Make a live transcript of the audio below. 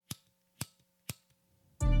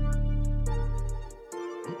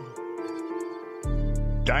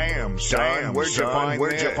Damn, son, where'd you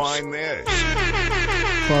find this?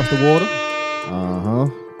 Across the water.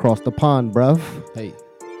 Across the pond, bruv. Hey.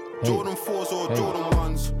 Jordan 4s or Jordan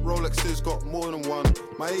 1s. Rolexes got more than one.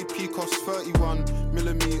 My AP costs 31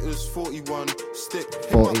 millimeters, 41. Stick.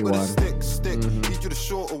 41. Stick. Need you the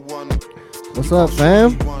shorter one. What's up,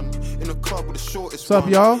 fam? In the club with the shortest What's up,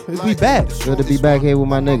 y'all? We back. Good to be back here with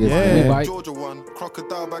my niggas, Yeah. man. Georgia one.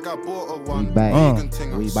 Crocodile bag, I bought a one. We back. Vegan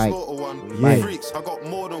ting, We I back. slaughter one. Yeah. Freaks, I got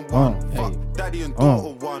more than one. Fuck, daddy and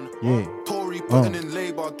daughter one. Yeah. Tory putting in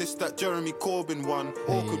labor. This that Jeremy Corbyn one.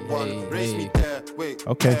 Awkward one. Raise me there. Wait.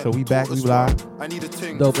 Okay, so we back, we live. I need a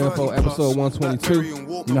ting. Dope Info, episode 122.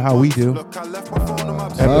 You know how we do. Look, I left my phone on my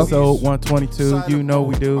Episode 122, you know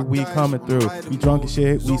we do. We coming through. We drunk as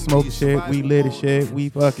shit, we smoking shit, we lit as shit, we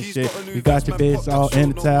fucking shit. We got your bitch all in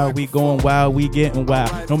the towel, we going wild, we getting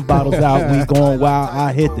wild. Them bottles out, we going wild.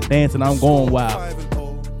 I hit the dance and I'm going wild.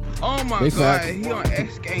 Oh my Big god, facts. he on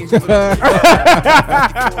X Games. This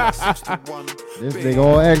nigga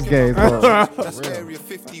on X Games, bro.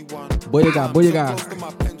 Boy, you got.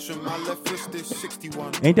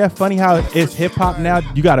 Ain't that funny how it's hip hop now?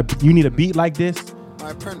 You need a beat like this.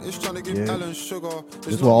 Yeah. This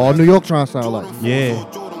is what all New York trying to sound like. Yeah.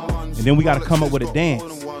 And then we gotta come up with a dance.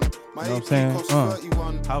 You know what I'm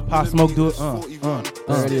saying? How Pop Smoke do it?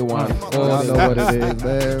 31. Y'all know what it is,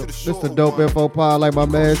 man. This the Dope Info Pod, like my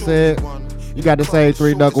man said. You got the same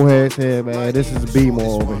three knuckleheads here, man. This is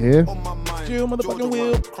B-More over here. Chill, motherfucking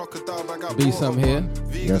wheel. Be something here.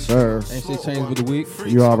 Yes, sir. Ain't shit changed with the week.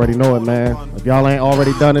 You already know it, man. If y'all ain't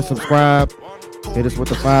already done it, subscribe. Hit us with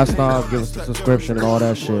the 5 stars. Give us the subscription and all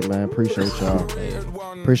that shit, man. Appreciate y'all.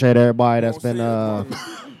 Appreciate everybody that's been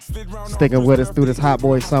sticking with us through this hot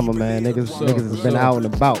boy summer, man. Niggas has been out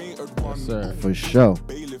and about. Yes, sir. For sure.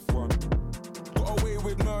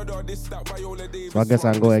 So I guess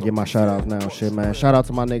I can go ahead and get my shout outs now. Shit, man. Shout out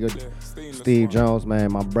to my nigga Steve Jones,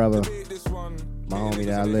 man. My brother. My homie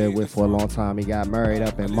that I lived with for a long time. He got married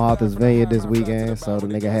up in Martha's Vineyard this weekend. So the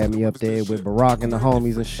nigga had me up there with Barack and the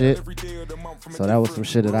homies and shit. So that was some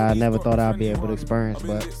shit that I never thought I'd be able to experience.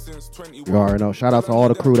 But you already know. Shout out to all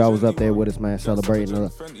the crew that was up there with us, man. Celebrating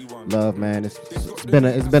the love, man. It's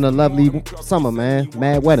been a lovely summer, man.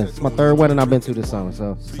 Mad weddings. It's my 3rd wedding I've been to this summer.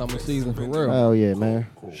 So Summer season for real. hell yeah, man.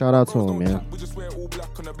 Shout out to him, man.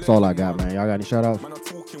 That's all I got, man. Y'all got any shout outs?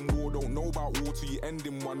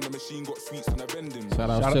 Shout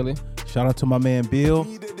out Chili. Shout out to my man Bill.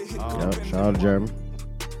 Yep. Shout out to Jeremy.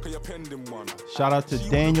 Shout out to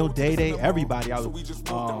Daniel, Day, everybody.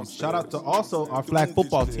 Shout out to also our flag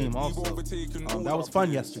football team also. That was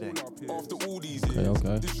fun yesterday.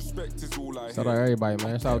 Okay. Shout out everybody,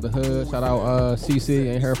 man. Shout out the Hood. Shout out CC.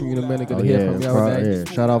 Ain't heard from you in a minute. Good to hear from you every day. Yeah.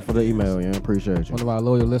 Shout out for the email, yeah. Appreciate you. One of our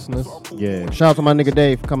loyal listeners. Yeah. Shout out to my nigga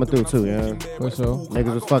Dave for coming through too, yeah. For sure.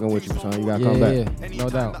 Niggas was fucking with you, son. You gotta come back. Yeah, no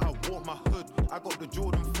doubt.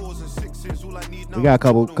 We got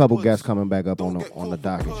a couple guests coming back up on the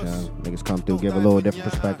docket, y'all. Niggas come through, give a little different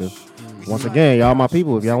perspective. Once again, y'all my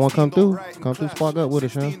people. If y'all want to come through, spark up with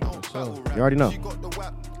us, y'all. You already know.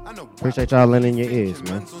 Appreciate y'all lending your ears,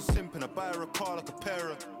 man.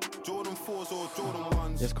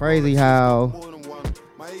 It's crazy how,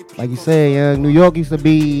 like you said, young New York used to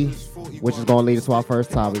be, which is gonna lead us to our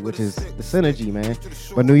first topic, which is the synergy, man.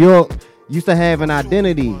 But New York used to have an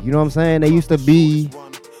identity. You know what I'm saying? They used to be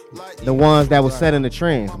the ones that was setting the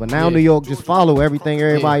trends. But now New York just follow everything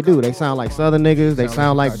everybody do. They sound like Southern niggas. They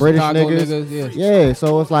sound like British Chicago niggas. Yeah. Yeah,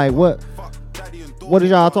 so it's like, what is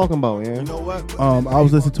y'all talking about, yeah? You know what? I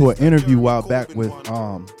was listening to an interview a while back with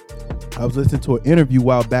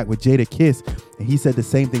Jada Kiss, and he said the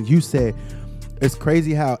same thing you said. It's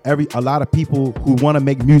crazy how a lot of people who want to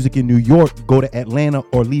make music in New York go to Atlanta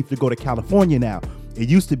or leave to go to California now. It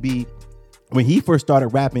used to be when he first started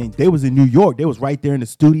rapping, they was in New York. They was right there in the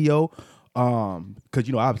studio.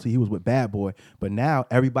 Because, obviously he was with Bad Boy. But now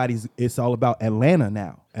it's all about Atlanta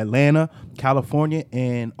now. Atlanta, California,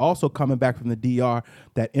 and also coming back from the DR,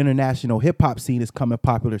 that international hip-hop scene is coming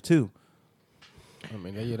popular too. I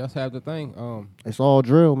mean, yeah, that's half the thing. It's all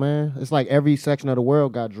drill, man. It's like every section of the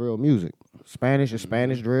world got drill music. Spanish is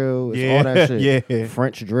Spanish drill. It's all that shit. Yeah.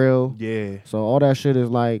 French drill. Yeah. So all that shit is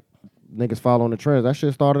like niggas following the trends. That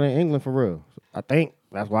shit started in England for real. I think.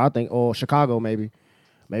 That's what I think. Or Chicago, maybe.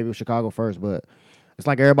 Maybe it was Chicago first, but it's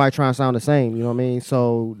like everybody trying to sound the same, you know what I mean?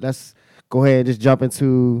 So let's go ahead and just jump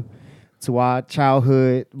into our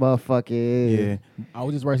childhood motherfucking. Yeah. I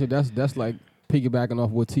was just right there. That's like piggybacking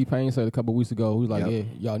off what T-Pain said a couple weeks ago. He was like, yeah,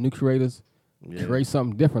 y'all new creators, create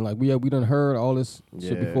something different. Like we done heard all this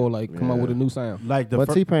shit before, like come up with a new sound. Like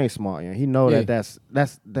but T-Pain smart, yeah. He know that's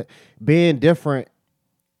being different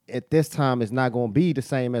at this time it's not gonna be the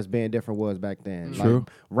same as being different was back then. True. Like,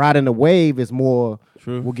 riding the wave is more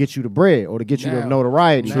True. will get you the bread or to get you the Now.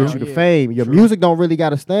 notoriety, Now, get you the yeah. fame. Your music don't really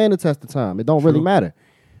gotta stand the test of time. It don't really True. matter.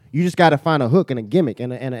 You just gotta find a hook and a gimmick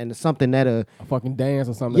and something that A fucking dance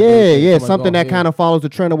or something. yeah, something that kind of follows the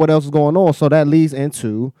trend of what else is going on. So that leads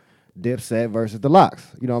into Dipset versus the Locks.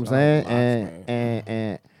 You know what I'm saying?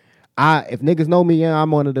 And I, if niggas know me, yeah,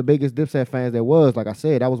 I'm one of the biggest Dipset fans there was. Like I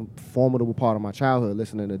said, that was a formidable part of my childhood,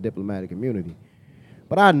 listening to Diplomatic Community.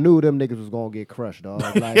 But I knew them niggas was gonna get crushed, dog.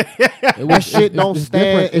 Like that shit don't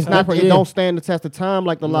stand. It's not. It don't stand the test of time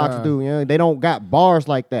like the Locks Nah. do. You know? They don't got bars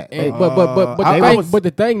like that. And, They- but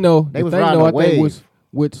the thing though, they was riding I a think wave. was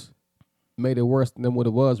which made it worse than what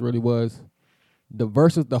it really was. The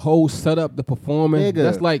verses, the whole setup, the performance. Nigga,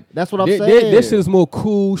 That's like that's what I'm thi- saying. This shit is more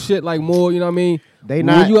cool shit, like more. You know what I mean? They when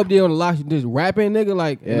not- you up there on the Locks, you just rapping, nigga.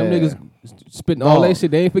 Like and them Yeah. niggas spitting all that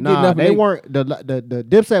shit. They ain't forgetting nah, nothing. They weren't. The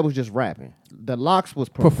Dipset was just rapping. The Locks was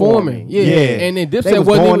performing. Yeah. Yeah. And then They Dipset was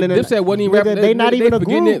wasn't going even, in and- Dipset wasn't even Nigga, rapping. They not even a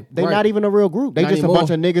forgetting group. it. They Right. not even a real group. They Not just anymore. a bunch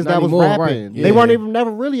of niggas Not that was anymore, rapping. right. They Yeah. weren't even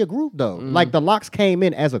never really a group though. Like the Locks came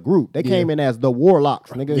in as a group. They came in as the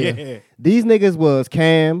Warlocks, nigga. Yeah. These niggas was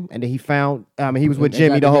Cam, and then he found. He was with They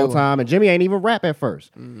Jimmy got the whole together. time, and Jimmy ain't even rap at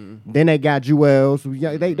 1st. Then they got Jewels.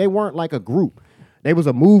 Yeah, they weren't like a group. They was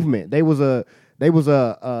a movement. They was a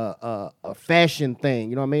fashion thing.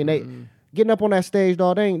 You know what I mean? They getting up on that stage,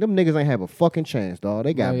 dog. Them niggas ain't have a fucking chance, dog.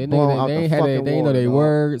 They got Yeah, blown out they the ain't had fucking they ain't know water, their dog.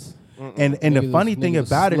 words. And the Niggas- funny thing niggas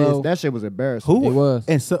about it slow. is That shit was embarrassing. who It was.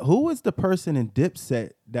 and so who was the person in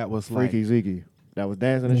Dipset that was Freaky like, Zeke that was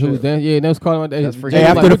dancing and Who was shit. dancing? Yeah, they was calling. That's freaky. hey, Jay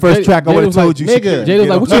after was the first track, I would have told you, she nigga. couldn't Jay was get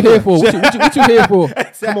like, up. "What you here for? What you here for?"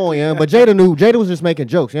 Come on, yeah. But Jada was just making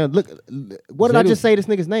jokes. Yeah, look, what did I Jada- just say this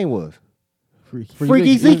nigga's name was? Freaky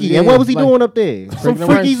Freaky Zeke. Yeah, And what was he like, doing up there? Some freaking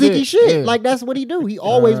freaky right Zeke shit. shit. Yeah. Like that's what he do. He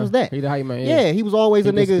always was that. He the hype man. Yeah, he was always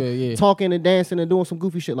a He just nigga good, yeah. talking and dancing and doing some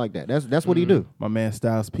goofy shit like that. That's what he do. My man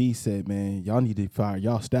Styles P said, "Man, y'all need to fire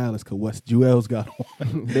y'all stylists because West Jewels got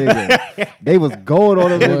on." Nigga. They was going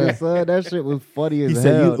on them Yeah. niggas, son. That shit was funny as He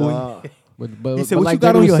said, hell, you- dog. But He said, but "What like you got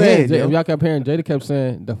Jada on was your saying, head, Jada- yo?" y'all kept hearing Jada kept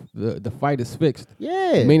saying the fight is fixed.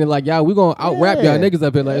 Yeah. Meaning like y'all, we gonna out rap y'all niggas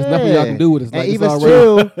up here. Like it's nothing y'all can do with it. It's And like it's even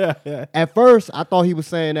already. still, at first I thought he was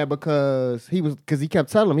saying that because he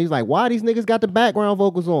kept telling him, he's like, why these niggas got the background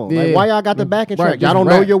vocals on? Like, Yeah. why y'all got the backing Right, track? Y'all just don't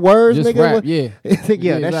know rap. your words, Just nigga? rap, What- yeah. yeah, Yeah, that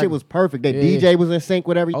exactly. shit was perfect. That Yeah. DJ was in sync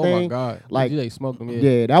with Oh everything. my god, Like, DJ smoked them.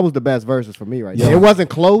 yeah, that was the best verses for me right Yeah. there. It wasn't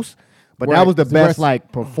close, but that Right. was the The best rest-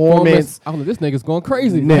 like performance. I was like, this nigga's going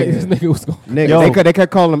crazy. Nigga. Like, this nigga was going. Nigga, Yo. they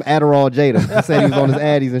kept calling him Adderall Jada. He said he was on his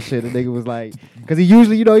Addies and shit. The nigga was like, because he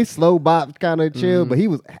usually, he's slow bop, kind of chill, but he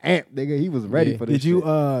was amped, nigga. He was ready Yeah. for this.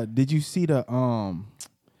 Did you see the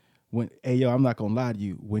when hey yo, I'm not gonna lie to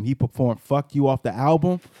you, when he performed "Fuck You" off the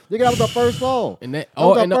album? Nigga, that was the first song. And that, That was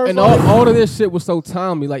all, our and, first and song. all of this shit was so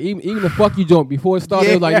timely. Like even the fuck you joint before it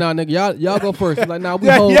started, it was like, nah, nigga, y'all go first. It's like, nah, we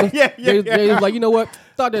home. They was like, you know what?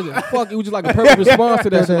 Thought that fuck it was just like a perfect response to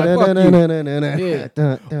that shit. Like, fuck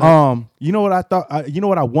you. Yeah. You know what I thought? You know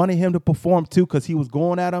what I wanted him to perform too, because he was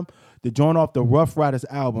going at him. The joint off the Rough Riders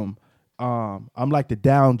album. I'm like the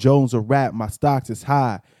Down Jones of rap. My stocks is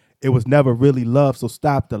high. It was never really love, so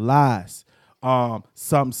stop the lies.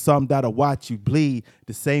 Some that'll watch you bleed.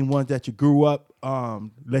 The same ones that you grew up,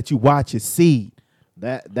 let you watch your seed.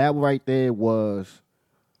 That right there was.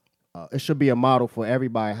 It should be a model for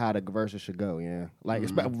everybody how the verses should go. Yeah, like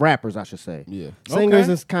rappers, I should say. Yeah. Singers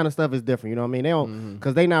Okay. and kind of stuff is different. You know what I mean? They don't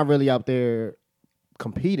because they not really out there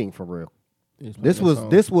competing for real. It's like This that was song.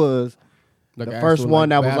 this was Like the an first actual, one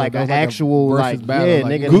that was battle. like That an a actual versus like battle. yeah,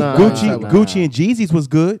 Like, nigga. Gu- nah, Gucci, nah. Gucci and Jeezy's was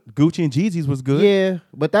good. Gucci and Jeezy's was good. Yeah,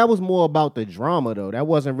 but that was more about the drama though. That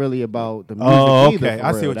wasn't really about the music Oh, either. okay. for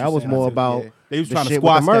I see real. what That you're was saying. I more see- about yeah. They was the trying to shit with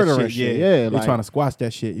squash the murder that and shit. shit. Yeah, Yeah, they like, trying to squash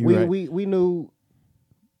that shit. You we, right? we knew.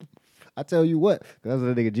 I tell you what, that's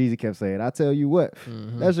what the nigga Jeezy kept saying. I tell you what,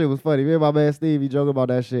 that shit was funny. Me and my man Steve, he joking about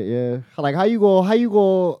that shit. Yeah, like how you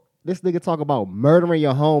go? This nigga talk about murdering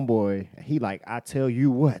your homeboy. He like, I tell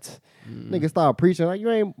you what, nigga start preaching like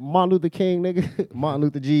you ain't Martin Luther King, nigga, Martin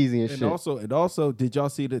Luther Jeezy and shit. And also, did y'all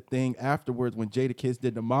see the thing afterwards when Jada Kiss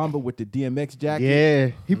did the Mamba with the DMX jacket?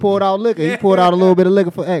 Yeah, he poured out liquor. He poured out a little bit of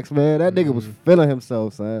liquor for X, man. That nigga was feeling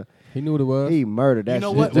himself, son. He knew what it was. He murdered that You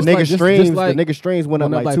know shit. what? The Just nigga like- just streams, like- the nigga streams went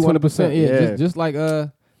up like 200%. 200%. Yeah, just like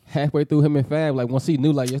halfway through him and Fab, like once he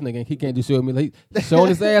knew like this nigga he can't do shit with me, like he showing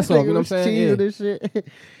his ass off. You know what I'm saying? Yeah. This shit.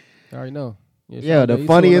 I already know. Yeah, the he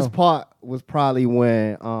funniest showing off. part was probably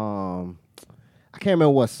when I can't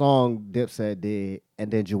remember what song Dipset did, and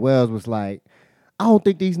then Jewels was like, "I don't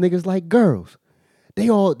think these niggas like girls. They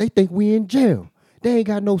think we in jail. They ain't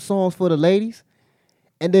got no songs for the ladies."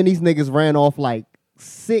 And then these niggas ran off like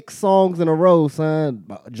 6 songs in a row, son.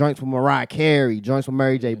 Joints with Mariah Carey, joints with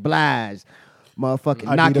Mary J. Blige.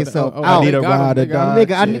 Motherfucking knock yourself out. I need a ride or die.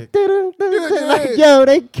 Nigga, I need like, yo,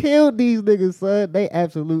 they killed these niggas, son. They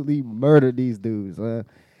absolutely murdered these dudes, son.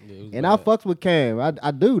 And I fucks with Cam.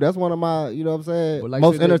 I do. That's one of my, you know what I'm saying, like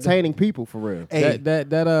most entertaining people for real. Hey,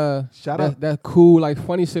 that cool, like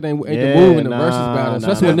funny shit ain't the move in the versus battle.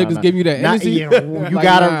 Especially when niggas give you that energy. You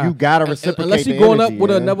gotta reciprocate. Unless you going up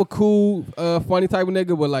with another cool, funny type of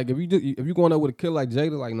nigga, but like if you going up with a killer like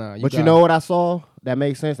Jada, like nah. But you know what I saw that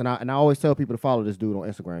makes sense, and I always tell people to follow this dude on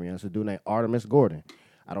Instagram. It's a dude named Artemis Gordon.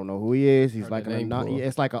 I don't know who he is. He's like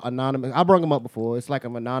it's like an anonymous. I brought him up before. It's like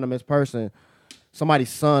an anonymous person. Somebody's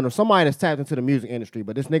son or somebody that's tapped into the music industry,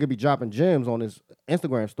 but this nigga be dropping gems on his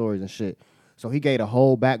Instagram stories and shit. So he gave a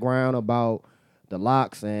whole background about the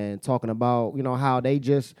Locks and talking about, you know, how they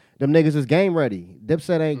just, them niggas is game ready.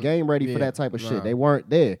 Dipset ain't game ready for that type of shit. They weren't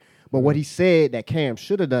there. But what he said that Cam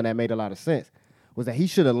should have done that made a lot of sense was that he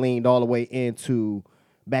should have leaned all the way into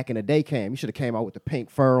back in the day Cam. He should have came out with the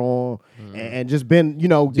pink fur on and just been, you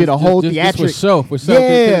know, did a whole theatric. For show.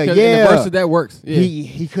 Yeah. In the verses that works. Yeah.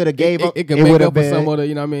 He could have gave up. It could make up for some other,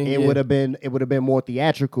 you know what I mean? It would have been more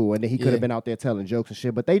theatrical, and then he could have been out there telling jokes and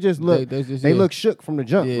shit. But they just look, they look shook from the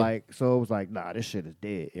jump. Yeah. Like, so it was like, nah, this shit is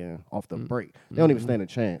dead. Off the break. They don't even stand a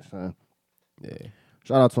chance. Huh? Yeah.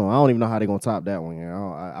 Shout out to him. I don't even know how they gonna top that one.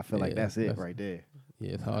 I feel like that's it right there.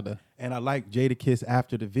 Yeah, it's harder. And I like Jadakiss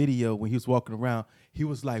after the video when he was walking around. He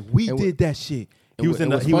was like, "We did that shit." He was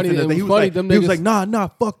like, "Nah,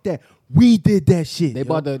 fuck that. We did that shit." They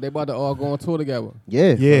about to all go on tour together.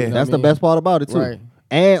 Yeah. That's the best part about it too. Right.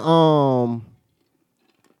 And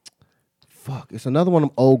it's another one of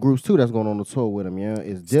them old groups too that's going on the tour with him. Yeah,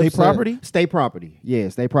 it's State Property. State Property. Yeah,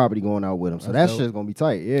 State Property going out with him. So that shit's gonna be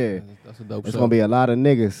tight. Yeah, that's a dope. It's gonna be a lot of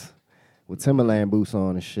niggas with Timberland boots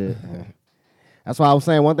on and shit. That's why I was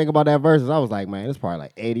saying one thing about that verse is I was like, man, there's probably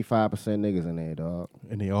like 85% niggas in there, dog.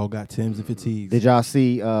 And they all got Timbs and fatigues. Did y'all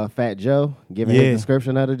see Fat Joe giving his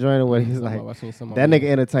description of the joint? Where he's like, that nigga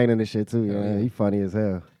entertaining this shit too, yeah. He funny as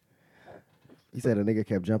hell. He said a nigga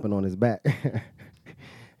kept jumping on his back.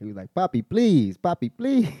 He was like, Poppy, please. Poppy,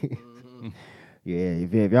 please. Yeah,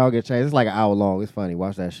 if y'all get a chance, it's like an hour long. It's funny.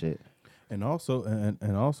 Watch that shit. And also,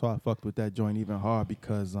 I fucked with that joint even hard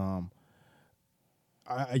because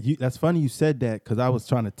that's funny you said that because I was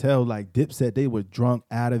trying to tell like Dipset they were drunk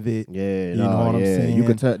out of it. Yeah, you know what I'm saying. You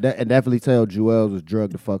could tell that, and definitely tell Juelz was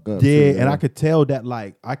drugged the fuck up. Yeah, and I could tell that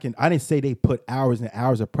like I didn't say they put hours and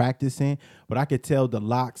hours of practice in, but I could tell the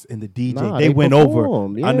Locks and the DJ they went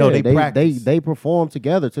performed. over. Yeah, I know they practiced. They performed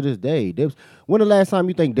together to this day. When the last time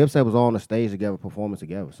you think Dipset was on the stage together performing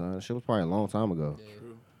together, son? That shit was probably a long time ago. Yeah.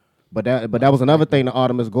 But that was another thing the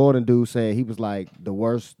Artemis Gordon dude said. He was like the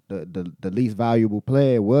worst, the least valuable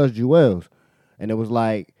player was Juelz. And it was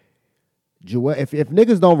like, if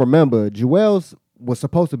niggas don't remember, Juelz was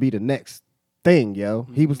supposed to be the next thing, yo.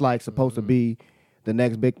 He was like supposed to be the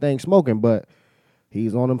next big thing smoking, but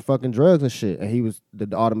he's on them fucking drugs and shit. And he was,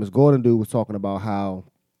 the Artemis Gordon dude was talking about how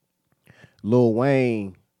Lil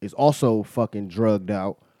Wayne is also fucking drugged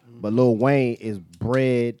out, but Lil Wayne is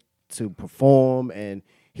bred to perform and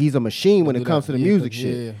he's a machine when it comes to the music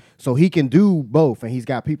shit. Yeah. So he can do both, and he's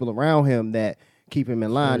got people around him that keep him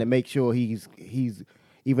in line and make sure he's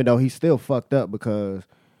even though he's still fucked up because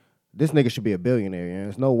this nigga should be a billionaire. Yeah?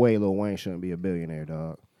 There's no way Lil Wayne shouldn't be a billionaire,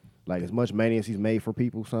 dog. Like as much money as he's made for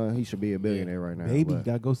people, son, he should be a billionaire right now. Baby,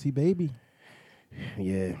 gotta go see Baby.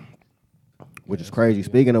 Yeah, which is crazy.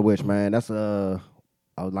 Speaking of which, man, that's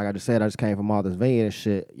like I just said, I just came from Martha's Vineyard and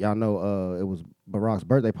shit. Y'all know it was Barack's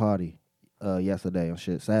birthday party. Yesterday on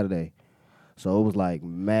Saturday. So it was like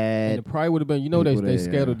mad. And it probably would have been, they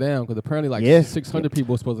scaled it down because apparently like 600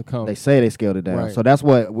 people were supposed to come. They say they scaled it down. Right. So that's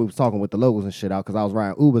what we was talking with the locals and shit out because I was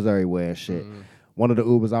riding Ubers everywhere and shit. One of the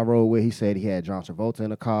Ubers I rode with, he said he had John Travolta in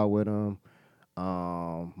the car with him.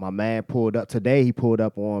 My man pulled up. Today he pulled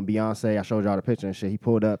up on Beyonce. I showed y'all the picture and shit. He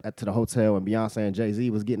pulled up to the hotel and Beyonce and Jay-Z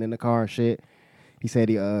was getting in the car and shit. He said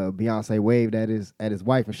Beyonce waved at his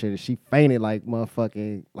wife and shit, and she fainted like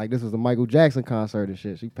motherfucking like this was a Michael Jackson concert and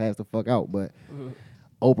shit. She passed the fuck out, but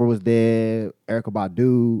Oprah was there, Erykah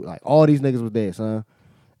Badu, like all these niggas was there, son.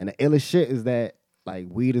 And the illest shit is that like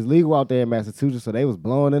weed is legal out there in Massachusetts, so they was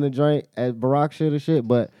blowing in the joint at Barack shit and shit.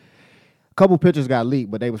 But a couple pictures got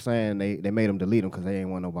leaked, but they were saying they made them delete them because they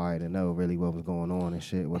didn't want nobody to know really what was going on and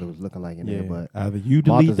shit, what it was looking like in there. But either you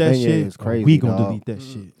delete Martha's that Vineyard shit, is crazy, or we gonna dog. delete that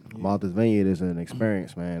shit. Martha's Vineyard is an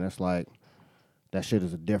experience, man. That's like that shit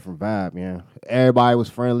is a different vibe, man. Everybody was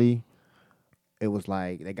friendly. It was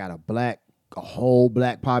like they got a black a whole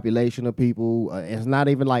black population of people. It's not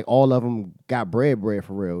even like all of them got bread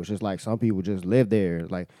for real. It's just like some people just live there.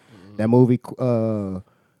 Like that movie,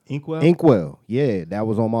 Inkwell. Yeah, that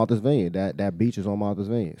was on Martha's Vineyard. That beach is on Martha's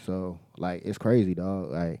Vineyard. So like, it's crazy,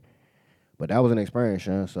 dog. Like, but that was an experience,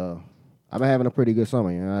 Sean. So I've been having a pretty good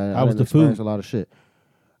summer. You know, How was the food? food? A lot of shit.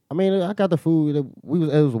 I mean, I got the food. It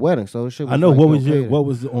was a wedding, so shit was I know. like, What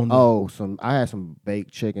was on? I had some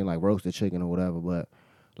baked chicken, like roasted chicken or whatever. But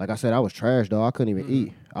like I said, I was trash, though. I couldn't even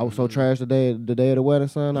eat. I was so trash the day of the wedding,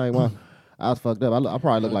 son. Like, I was fucked up. I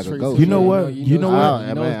probably looked like a ghost. You know what? You know what?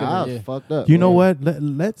 I was fucked up. You know what?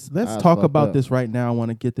 Let's talk about this right now. I want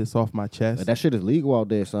to get this off my chest. But that shit is legal out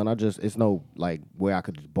there, son. It's no like where I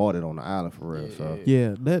could just bought it on the island for real. So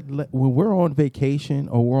yeah, when we're on vacation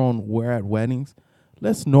or we're at weddings,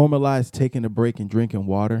 let's normalize taking a break and drinking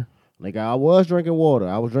water. Like, I was drinking water.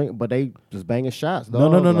 I was drinking, but they just banging shots.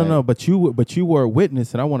 Dog. No. But you were a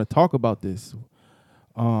witness, and I want to talk about this.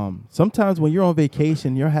 Sometimes when you're on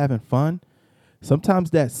vacation, you're having fun. Sometimes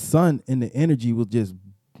that sun and the energy you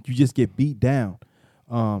just get beat down.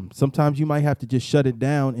 Sometimes you might have to just shut it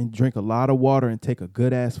down and drink a lot of water and take a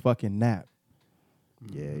good ass fucking nap.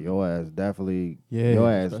 Yeah, your ass definitely. Yeah,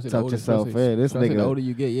 your ass tucked yourself in. This nigga, the older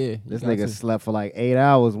you get, this nigga slept for like 8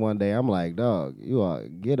 hours one day. I'm like, dog,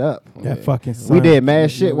 get up. That fucking sun. We did mad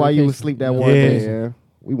shit while you was asleep that one Yeah. day. Yeah.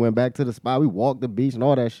 We went back to the spot. We walked the beach and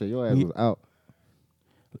all that shit. Your ass was out.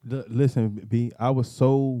 Listen, B, I was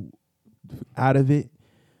so out of it.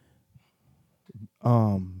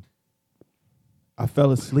 I fell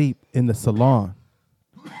asleep in the salon.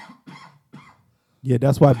 Yeah,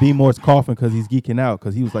 that's why B Moore's coughing, because he's geeking out,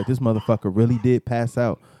 because he was like, this motherfucker really did pass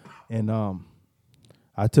out. And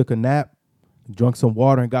I took a nap, drunk some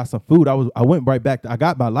water, and got some food. I went right back. I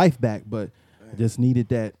got my life back, but I just needed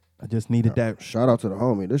that. Shout out to the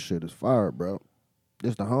homie. This shit is fire, bro.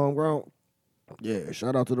 This the homegrown. Yeah,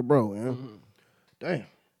 shout out to the bro, yeah. Damn.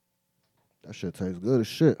 That shit tastes good as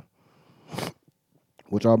shit.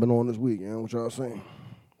 What y'all been on this week, yeah? What y'all saying?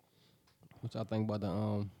 What y'all think about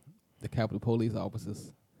the Capitol Police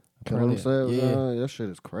officers Killing themselves? Yeah. That shit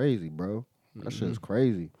is crazy, bro. That shit is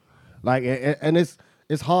crazy. Like, and it's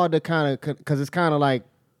hard to kind of, because it's kind of like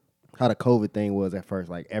how the COVID thing was at first.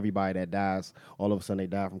 Like, everybody that dies, all of a sudden they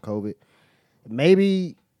die from COVID.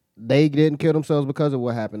 Maybe they didn't kill themselves because of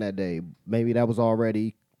what happened that day. Maybe that was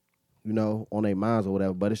already, on their minds or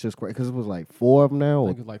whatever. But it's just crazy because it was like 4 of them now. I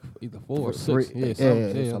think it's like either 4 or 6. Yeah, it's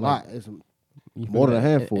a lot. It's more than a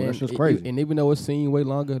handful. That's just crazy. And even though it seemed way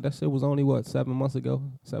longer, that shit was only 7, 8 months ago.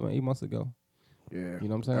 Yeah. You know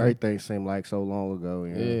what I'm saying? Everything seemed like so long ago.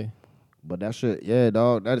 Yeah. But that shit,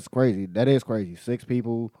 dog, that is crazy. That is crazy. 6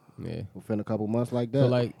 people within a couple months like that. So,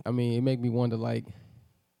 like, I mean, it make me wonder, like,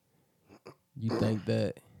 you think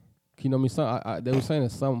that, they were saying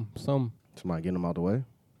that some somebody getting them out the way?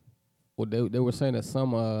 Well, they were saying that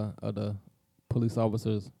some of the police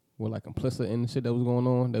officers were like complicit in the shit that was going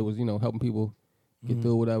on. They was helping people get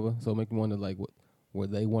through whatever. So it make me wonder, like, were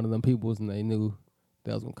they one of them peoples and they knew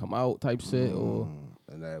that was gonna come out type shit, or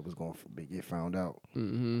and that was gonna get found out?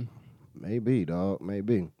 Mm-hmm. Maybe, dog.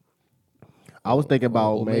 Maybe. I was thinking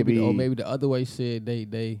about maybe the other way shit.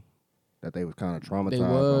 They that they was kind of traumatized. They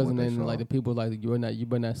was, and then like the people like you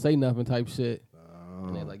better not say nothing type shit.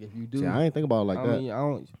 And then, like, if you do, see, I ain't think about it like that. Mean, I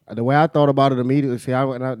don't. The way I thought about it immediately,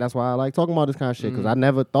 that's why I like talking about this kind of shit, because I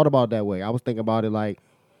never thought about it that way. I was thinking about it like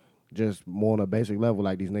just more on a basic level,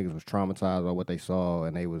 like these niggas was traumatized by what they saw,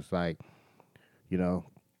 and they was like,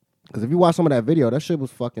 because if you watch some of that video, that shit was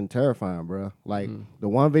fucking terrifying, bro. Like the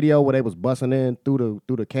one video where they was busting in through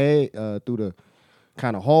the cage, through the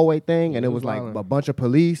kind of hallway thing, and it was like a bunch of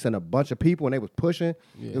police and a bunch of people, and they was pushing.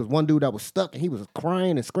 There was one dude that was stuck, and he was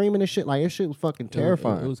crying and screaming and shit. Like, this shit was fucking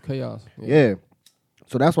terrifying. It was chaos. Yeah.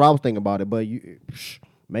 So that's what I was thinking about it. But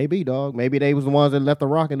maybe, dog. Maybe they was the ones that left the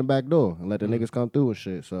rock in the back door and let the niggas come through and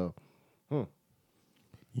shit. So,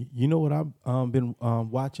 You know what I've been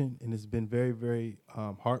watching, and it's been very, very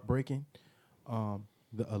heartbreaking.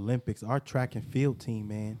 The Olympics, our track and field team,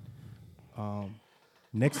 man.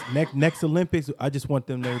 Next Olympics, I just want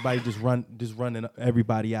them everybody just running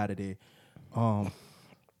everybody out of there.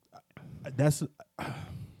 That's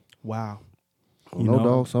wow.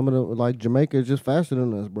 Dog. Some of them, like Jamaica, is just faster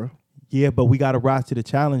than us, bro. Yeah, but we got to rise to the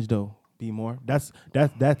challenge, though. B More. That's.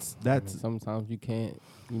 Sometimes you can't,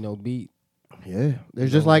 beat. Yeah,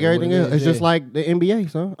 it's just like everything else. It's just like the NBA,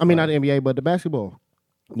 son. I mean, not the NBA, but the basketball.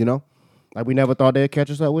 Like we never thought they'd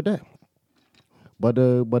catch us up with that. But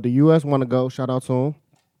the U.S. want to go. Shout out to them.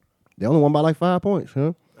 They only won by like 5 points,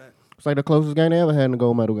 huh? It's like the closest game they ever had in the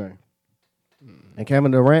gold medal game. And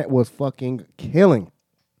Kevin Durant was fucking killing.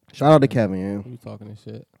 Shout out to Kevin, yeah. You talking this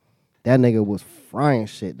shit? That nigga was frying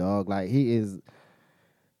shit, dog. Like, he is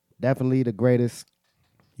definitely the greatest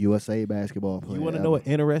USA basketball player. You want to ever. know an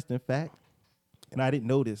interesting fact? And I didn't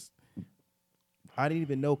know this. I didn't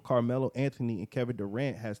even know Carmelo Anthony and Kevin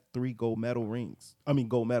Durant has 3 gold medals.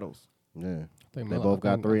 Yeah. They Melo- both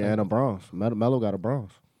got 3 and a bronze. Melo got a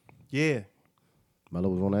bronze. Yeah. Melo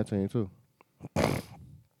was on that team, too.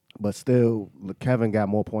 But still, Kevin got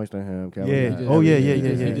more points than him. Kevin Yeah. got He Oh, yeah, yeah, he yeah,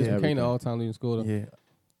 just yeah, became everything. the all-time leading scorer. Yeah.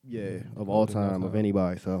 Yeah, of all time, of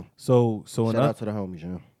anybody. So, So shout another, out to the homies,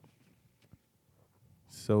 yeah.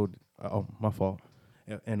 So, my fault.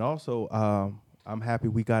 And also, I'm happy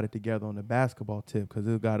we got it together on the basketball tip because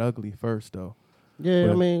it got ugly first, though. Yeah,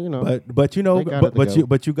 But- I mean, you know. But you know, They got it together.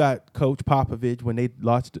 but you got Coach Popovich when they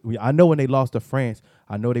lost. I know when they lost to France,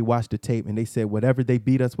 I know they watched the tape and they said whatever they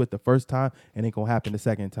beat us with the first time, it ain't gonna happen the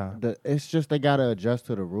second time. It's just they gotta adjust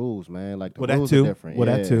to the rules, man. Like the Well, that rules too. are different. Well,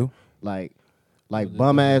 that Yeah. too. Like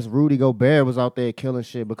bum ass Rudy Gobert was out there killing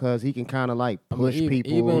shit because he can kind of like I mean, push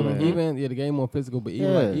people even the game more physical, but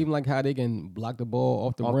even like how they can block the ball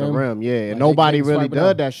off the off rim. the rim. Yeah, and Like, nobody they really swipe it did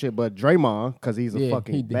out. that shit, but Draymond because he's a Yeah,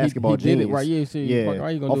 fucking he basketball did it genius. right. Yeah, shit, fuck, how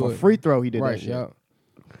you gonna off do a it? free throw he did Right, that shit. yeah.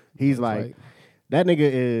 He's It's like that nigga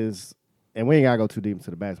is, and we ain't gotta go too deep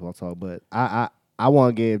into the basketball talk, but I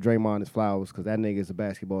want to give Draymond his flowers because that nigga is a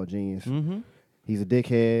basketball genius. Mm-hmm. He's a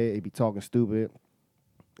dickhead. He be talking stupid.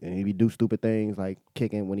 And he be do stupid things like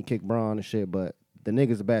kicking when he kicked Braun and shit. But the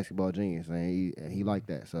nigga's a basketball genius, and he like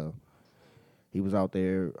that. So he was out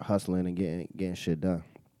there hustling and getting shit done.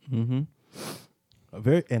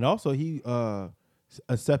 Mm-hmm. And also he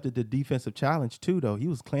accepted the defensive challenge too, though. He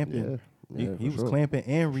was clamping. Yeah, he for was sure. clamping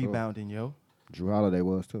and For sure. rebounding, yo. Drew Holiday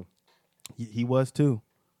was too. He was too.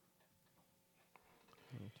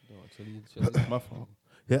 My fault.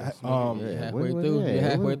 Yeah. Halfway through. Yeah,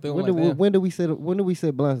 halfway through. When do we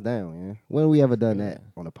sit blunts down? Yeah, when we ever done that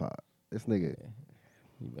on the pod? This nigga.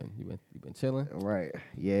 You been chilling. Right.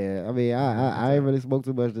 Yeah. I mean, I ain't really smoked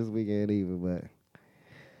too much this weekend either, but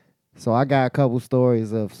so I got a couple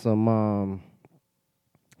stories of some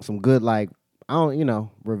good like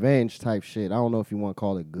revenge type shit. I don't know if you want to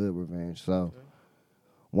call it good revenge. So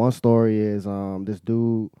one story is this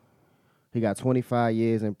dude, he got 25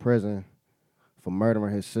 years in prison for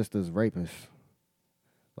murdering his sister's rapist.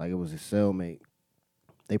 Like it was his cellmate.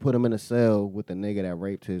 They put him in a cell with the nigga that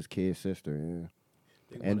raped his kid's sister. Yeah.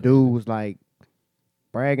 And dude was like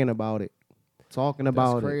bragging about it, talking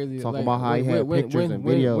about crazy. it, talking Like, about how he had pictures and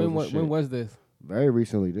videos and shit. When was this? Very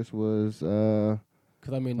recently. This was Because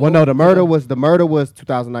I mean, the murder was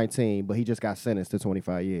 2019, but he just got sentenced to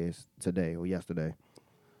 25 years today or yesterday.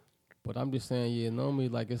 But I'm just saying, yeah, normally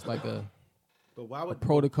like it's like a But why would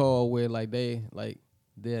protocol where like they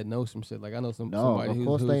know some shit. Like I know somebody Of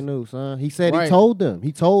course who's they knew, son. He said Right. he told them.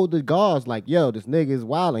 He told the guards like, "Yo, this nigga is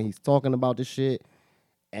wilding. He's talking about this shit,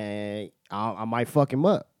 and I might fuck him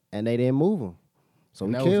up." And they didn't move him, so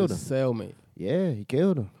he that killed was him. his cellmate. Yeah, he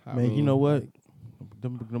killed him. I Man, you mean, know what? like,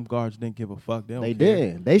 Them guards didn't give a fuck. They They care.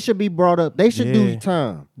 did. They should be brought up. They should do Yeah.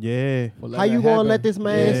 time. Yeah. well, How you gonna let this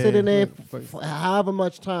man Yeah. sit in there For- for however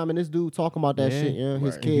much time and this dude talking about that Yeah. shit? Yeah,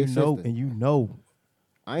 his Right. kid sister. And you know.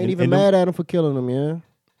 I ain't and- even and them- mad at him for killing him. Yeah,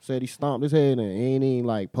 said he stomped his head and he ain't even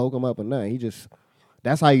like poke him up or nothing. He just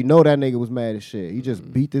that's how you know that nigga was mad as shit. He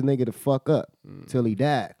just beat this nigga the fuck up till he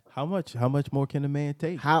died. How much more can a man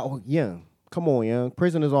take? How young? Come on, young.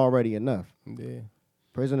 Prison is already enough. Yeah.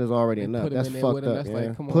 Prison is already They enough. put him That's in there fucked with him. up. That's Yeah.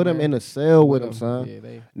 like, come on, Put him man. in a cell with him, son. Yeah,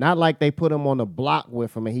 they. Not like they put him on the block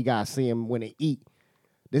with him and he got to see him when they eat.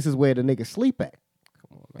 This is where the nigga sleep at.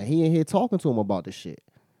 And he in here talking to him about this shit.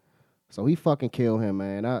 So he fucking killed him,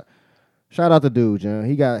 man. Shout out to dude, John.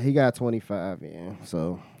 He got 25, man.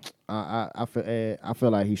 So I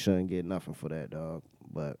feel like he shouldn't get nothing for that, dog.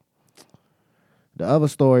 But the other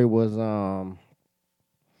story was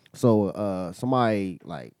somebody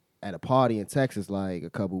like at a party in Texas like a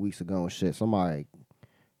couple weeks ago and shit. Somebody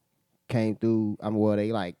came through.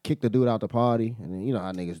 They like kicked the dude out the party, and then you know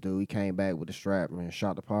how niggas do. He came back with the strap and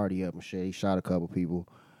shot the party up and shit. He shot a couple people.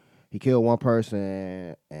 He killed one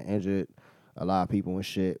person and injured a lot of people and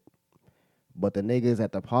shit. But the niggas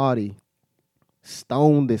at the party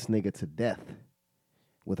stoned this nigga to death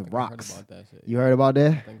with rocks. I heard about that shit. You heard about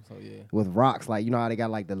that? I think so. Yeah. With rocks, like you know how they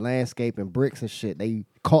got like the landscape and bricks and shit. They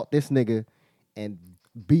caught this nigga and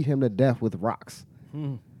beat him to death with rocks.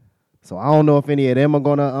 So I don't know if any of them are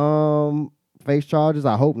gonna face charges.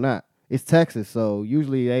 I hope not. It's Texas, so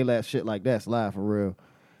usually they let shit like that slide for real.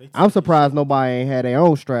 I'm surprised nobody ain't had their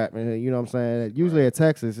own strap. You know what I'm saying? Usually at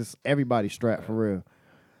Texas, it's everybody strapped for real.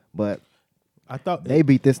 But I thought they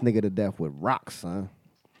beat this nigga to death with rocks, son.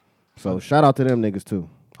 So shout out to them niggas too.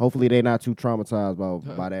 Hopefully they not too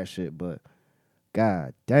traumatized by that shit. But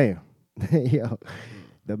god damn, yo,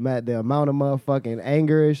 the amount of motherfucking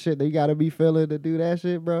anger and shit that you gotta be feeling to do that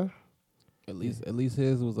shit, bro. At least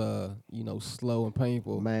his was slow and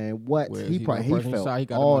painful. Man, what Whereas, he felt shot, he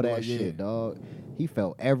got all that shit, dog. He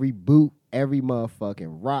felt every boot, every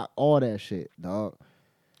motherfucking rock, all that shit, dog.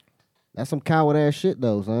 That's some coward ass shit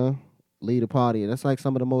though, son. Lead a party. That's like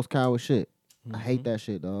some of the most coward shit. I hate that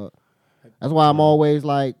shit, dog. That's why I'm always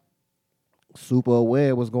like super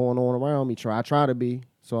aware of what's going on around me. I try to be.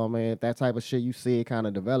 So I mean, if that type of shit you see it kind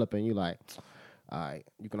of developing, you like, all right,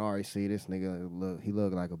 you can already see this nigga he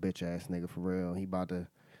look like a bitch ass nigga for real. He about to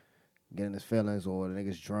get in his feelings, or the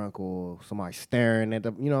nigga's drunk, or somebody staring at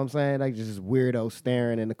the, you know what I'm saying? Like just this weirdo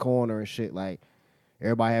staring in the corner and shit. Like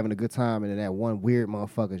everybody having a good time, and then that one weird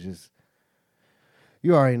motherfucker just,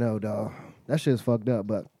 you already know, dog. That shit's fucked up,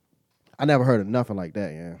 but I never heard of nothing like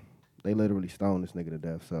that, yeah. They literally stoned this nigga to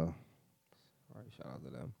death, so. All right, shout out to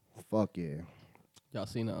them. Fuck yeah. Y'all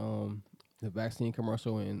seen the vaccine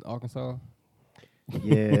commercial in Arkansas?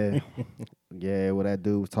 Yeah. Yeah, what that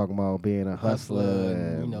dude was talking about being a hustler.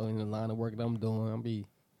 And, in the line of work that I'm doing,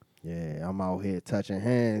 yeah, I'm out here touching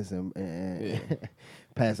hands and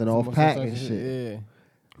passing off pack and shit. Yeah.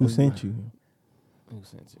 Who sent you? Who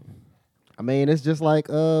sent you? I mean, it's just like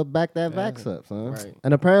back that vax up, son. Right.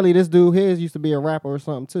 And apparently this dude here used to be a rapper or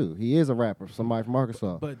something too. He is a rapper, somebody from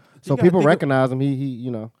Arkansas. But so people recognize him. He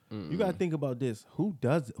You gotta think about this. Who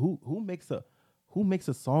makes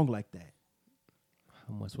a song like that?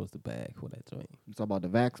 How much was the bag for that joint? You talk about the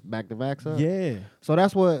vax up? Yeah. So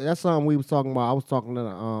that's something we was talking about. I was talking to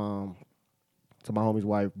my homie's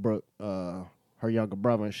wife, Brooke, her younger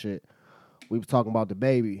brother and shit. We was talking about the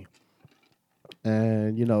baby.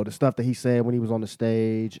 And, the stuff that he said when he was on the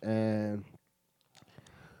stage. And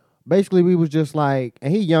basically we was just like,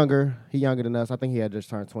 and he younger than us. I think he had just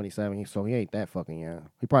turned 27, so he ain't that fucking young.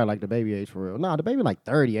 He probably like the baby age for real. Nah, the baby like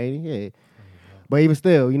 30, ain't he? Yeah. But even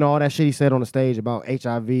still, all that shit he said on the stage about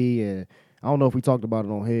HIV, and I don't know if we talked about it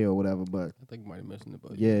on here or whatever, but I think you might have mentioned it.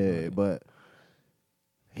 But yeah, but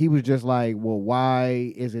he was just like, well,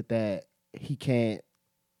 why is it that he can't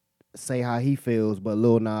say how he feels, but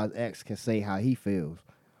Lil Nas X can say how he feels?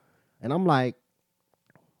 And I'm like,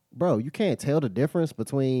 bro, you can't tell the difference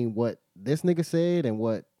between what this nigga said and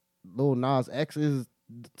what Lil Nas X is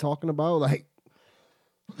talking about. Like,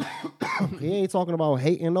 he ain't talking about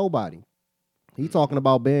hating nobody. He talking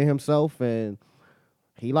about being himself, and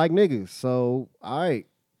he like niggas. So, all right,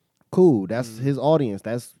 cool. That's his audience.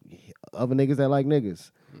 That's other niggas that like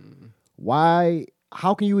niggas. Why?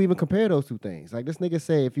 How can you even compare those two things? Like, this nigga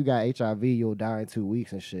say if you got HIV, you'll die in 2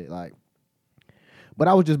 weeks and shit. Like, but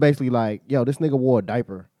I was just basically like, yo, this nigga wore a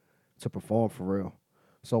diaper to perform for real.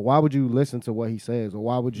 So why would you listen to what he says, or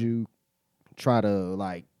why would you try to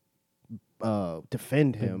like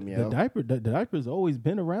defend him? The diaper's always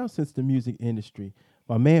been around since the music industry.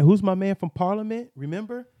 Who's my man from Parliament?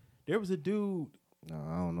 Remember, there was a dude. No,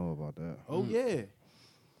 I don't know about that. Oh yeah.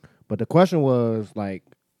 But the question was like,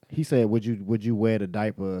 he said, would you wear the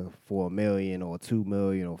diaper for $1 million or $2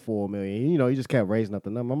 million or $4 million? He just kept raising up the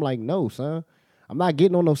number. I'm like, no, son. I'm not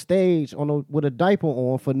getting on no stage with a diaper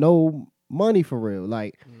on for no money for real.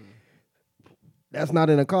 Like, that's not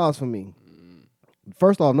in the cards for me.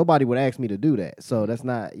 First off, nobody would ask me to do that. So that's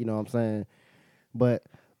not, you know what I'm saying? But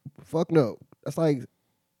fuck no. That's like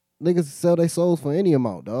niggas sell their souls for any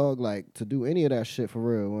amount, dog. Like, to do any of that shit for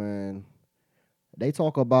real. When they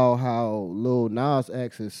talk about how Lil Nas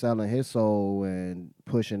X is selling his soul and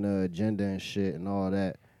pushing the agenda and shit and all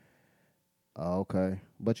that. Oh, okay.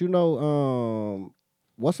 But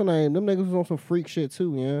what's her name? Them niggas was on some freak shit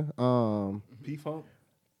too, yeah. P-Funk?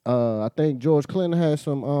 I think George Clinton had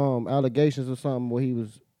some allegations or something where he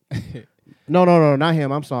was No, not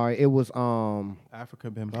him. I'm sorry. It was Africa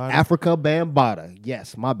Bambaataa. Africa Bambaataa.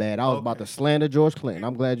 Yes, my bad. I was about to slander George Clinton.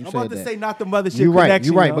 I'm glad you said that. I'm about to say not the mothership You're right.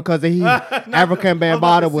 connection. You're right, because African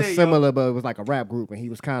Bambaataa was say, similar, but it was like a rap group, and he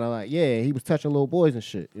was kind of like, he was touching little boys and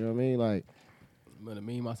shit. You know what I mean? Like, remember the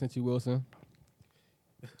meme I sent you, Wilson?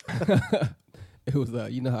 It was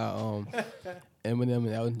you know how Eminem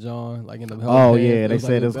and Elton John, like in the they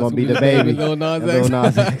said it was gonna be the baby. Lil Nas Lil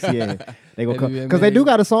Nas X, yeah. They gonna come because they do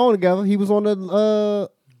got a song together. He was on the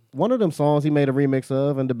one of them songs he made a remix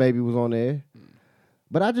of, and the baby was on there.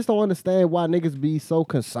 But I just don't understand why niggas be so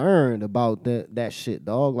concerned about that shit,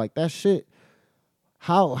 dog. Like, that shit,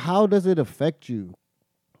 how does it affect you?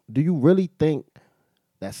 Do you really think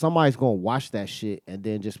that somebody's gonna watch that shit and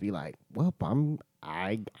then just be like, well, I'm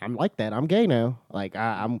like that. I'm gay now. Like,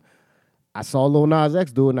 I saw Lil Nas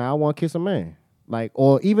X do it, now I want to kiss a man. Like,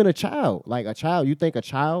 or even a child. Like, a child, you think a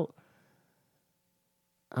child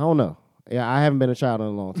I don't know. Yeah, I haven't been a child in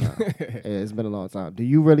a long time. It's been a long time. Do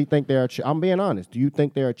you really think there are? I'm being honest. Do you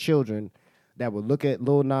think there are children that would look at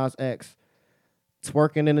Lil Nas X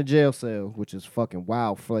twerking in a jail cell, which is fucking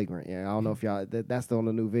wild, flagrant? Yeah, I don't know if y'all. That's on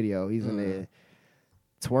the new video. He's in there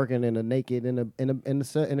twerking in a naked in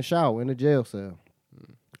the shower in a jail cell.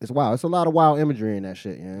 It's wild. It's a lot of wild imagery in that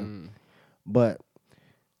shit. Yeah, but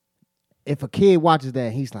if a kid watches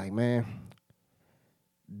that, he's like, man.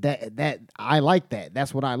 That I like that.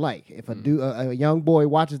 That's what I like. If a young boy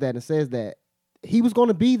watches that and says that, he was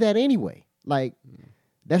gonna be that anyway. Like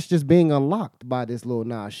that's just being unlocked by this Lil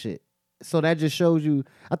Nas shit. So that just shows you.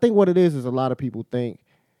 I think what it is a lot of people think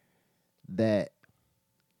that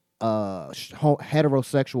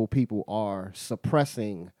heterosexual people are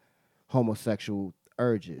suppressing homosexual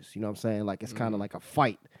urges. You know what I'm saying? Like it's kind of like a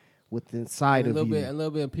fight with inside of you. A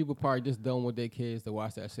little bit of people probably just don't want their kids to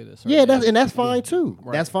watch that shit. Yeah, that's fine too.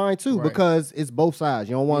 Right. That's fine too because it's both sides.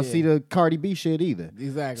 You don't want to see the Cardi B shit either.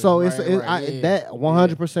 Exactly. So that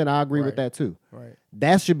 100%. I agree with that too. Right.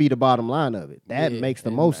 That should be the bottom line of it. That makes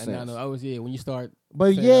the most sense. I was when you start.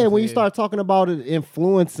 But when you start talking about it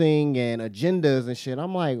influencing and agendas and shit,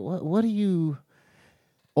 I'm like, what do you?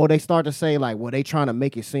 Or they start to say like, well, they trying to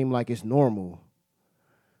make it seem like it's normal.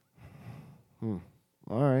 All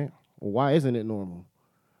right. Well, why isn't it normal?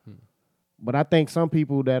 But I think some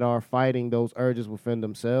people that are fighting those urges within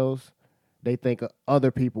themselves, they think other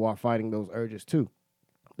people are fighting those urges too.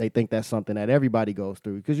 They think that's something that everybody goes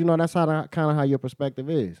through because that's kind of how your perspective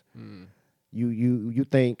is. You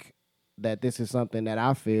think that this is something that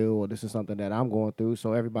I feel or this is something that I'm going through,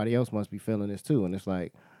 so everybody else must be feeling this too. And it's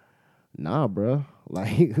like, nah, bro.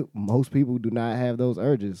 Like most people do not have those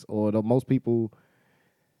urges, or most people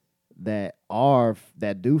that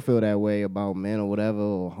do feel that way about men or whatever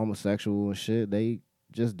or homosexual and shit, they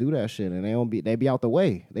just do that shit and they be out the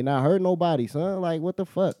way. They not hurt nobody, son. Like what the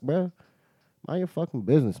fuck, bro? Mind your fucking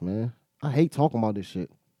business, man. I hate talking about this shit.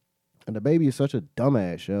 And the baby is such a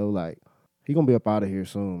dumbass, yo. Like he gonna be up out of here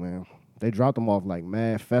soon, man. They dropped him off like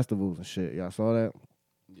mad festivals and shit. Y'all saw that?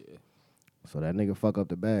 Yeah. So that nigga fuck up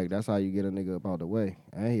the bag. That's how you get a nigga up out the way.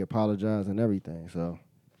 And he apologized and everything. So.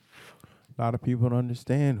 A lot of people don't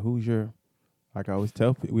understand who's your, like I always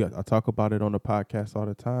tell people, I talk about it on the podcast all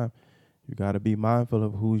the time. You got to be mindful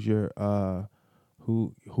of who's your,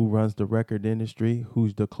 who runs the record industry,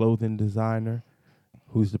 who's the clothing designer,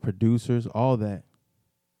 who's the producers, all that.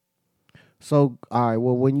 So, all right,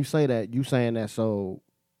 well, when you say that, you saying that so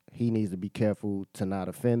he needs to be careful to not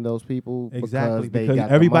offend those people? Exactly, because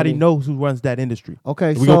got everybody knows who runs that industry.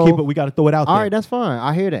 Okay, we gonna keep it. We got to throw it out there. All right, that's fine.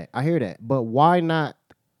 I hear that. But why not?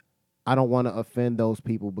 I don't want to offend those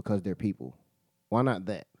people because they're people. Why not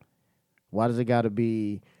that? Why does it got to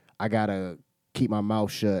be, I got to keep my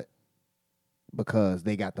mouth shut because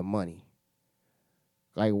they got the money?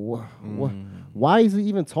 Like, why is he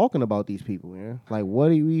even talking about these people, man? Like, what?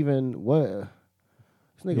 This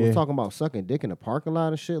nigga was talking about sucking dick in the parking lot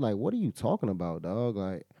and shit. Like, what are you talking about, dog?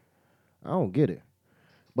 Like, I don't get it.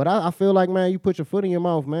 But I feel like, man, you put your foot in your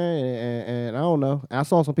mouth, man, and I don't know. I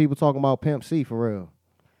saw some people talking about Pimp C for real.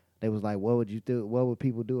 They was like, what would you do? What would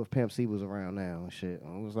people do if Pimp C was around now and shit?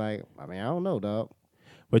 I was like, I mean, I don't know, dog.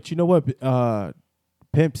 But you know what?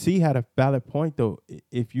 Pimp C had a valid point, though.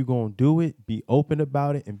 If you going to do it, be open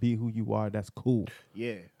about it and be who you are. That's cool.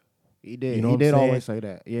 Yeah. He did. You know he did always say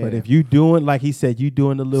that. Yeah. But if you doing, like he said, you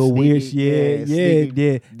doing the little weird shit.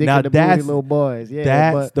 Yeah. Now that's little boys. Yeah.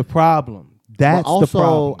 That's the problem. That's the problem.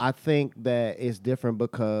 Also, I think that it's different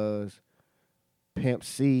because Pimp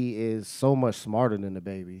C is so much smarter than the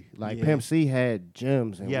baby. Like Pimp C had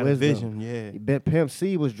gems and wisdom. Vision, yeah. Pimp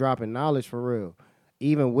C was dropping knowledge for real.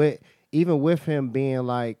 Even with him being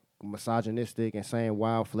like misogynistic and saying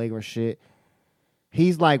wild, flagrant shit,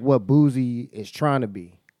 he's like what Boosie is trying to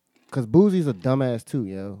be. Cause Boosie's a dumbass too,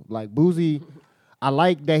 yo. Like Boosie, I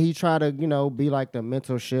like that he try to, be like the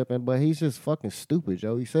mentorship, but he's just fucking stupid,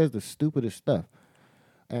 yo. He says the stupidest stuff.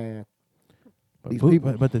 And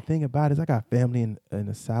But the thing about it is I got family in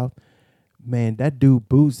the South. Man, that dude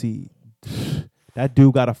Boosie, that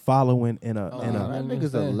dude got a following in a that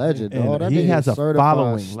nigga's a legend, dog. That he has a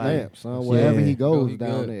following. Stamp, son, wherever he goes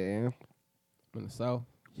down there. Yeah. In the South.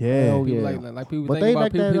 Yeah. People like people but they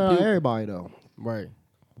like that everybody though. Right.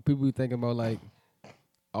 People be thinking about like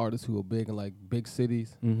artists who are big in like big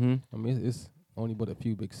cities. Mm-hmm. I mean, it's only but a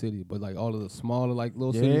few big cities, but like all of the smaller like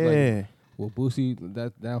little cities, like with Boosie,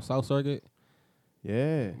 that down South Circuit.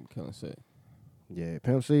 Yeah. Kind of shit. Yeah,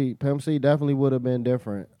 Pimp C definitely would have been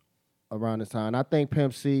different around this time. I think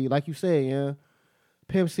Pimp C, like you said,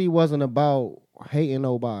 Pimp C wasn't about hating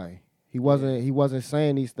nobody. He wasn't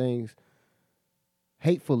saying these things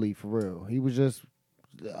hatefully for real. He was just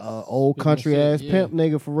old Spitting country shit, ass yeah. pimp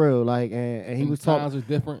nigga for real. Like, and he And was times talking. was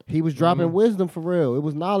different. He was dropping wisdom for real. It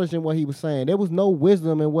was knowledge in what he was saying. There was no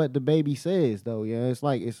wisdom in what the baby says though. Yeah, it's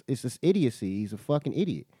like it's just idiocy. He's a fucking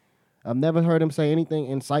idiot. I've never heard him say anything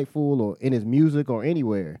insightful or in his music or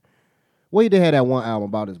anywhere. Well, he did have that one album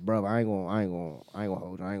about his brother. I ain't gonna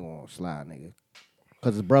hold you. I ain't gonna slide, nigga.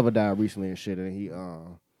 Cause his brother died recently and shit, and he I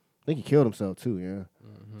think he killed himself too. Yeah,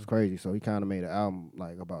 it's crazy. So he kind of made an album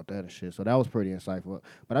like about that and shit. So that was pretty insightful.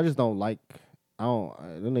 But I just don't like. The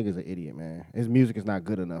nigga's an idiot, man. His music is not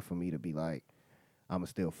good enough for me to be like, I'ma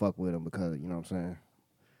still fuck with him because you know what I'm saying.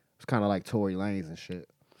 It's kind of like Tory Lanez and shit.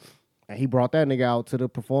 And he brought that nigga out to the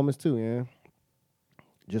performance too, yeah.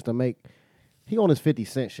 Just to make, he on his 50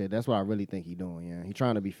 Cent shit. That's what I really think he doing, yeah. He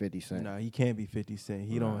trying to be 50 Cent. Nah, he can't be 50 Cent.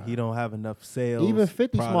 He don't have enough sales. Even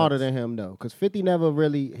 50 products. smarter than him though, because 50 never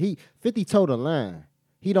really 50 toe the line.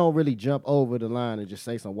 He don't really jump over the line and just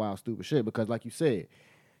say some wild stupid shit because like you said,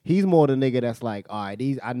 he's more the nigga that's like, all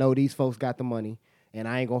right, I know these folks got the money and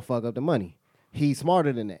I ain't gonna fuck up the money. He's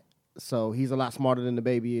smarter than that. So he's a lot smarter than the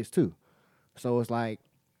baby is too. So it's like,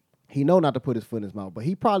 he know not to put his foot in his mouth, but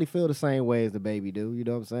he probably feel the same way as the baby do. You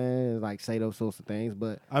know what I'm saying? Like say those sorts of things,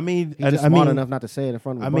 but I mean, he's just smart enough not to say it in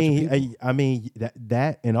front of a bunch of people. I mean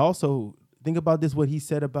that, and also think about this: what he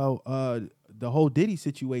said about the whole Diddy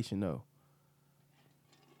situation, though.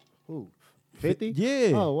 Who? 50?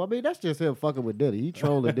 Yeah. Oh, well, I mean, that's just him fucking with Diddy. He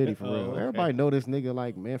trolling Diddy for real. Okay. Everybody know this nigga,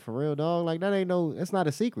 like, man, for real, dog. Like, that ain't no, it's not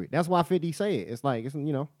a secret. That's why 50 say it. It's like, it's,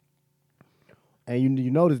 you know. And you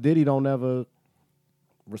notice Diddy don't ever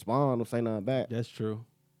respond or say nothing back. That's true.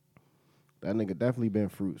 That nigga definitely been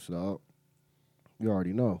fruits, dog. You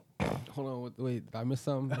already know. Hold on, wait, did I miss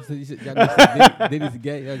something? You said y'all know Diddy's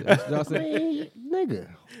gay. Y'all said, Man, nigga,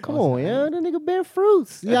 come on, yeah. That nigga been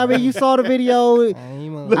fruits. Yeah, I mean, you saw the video.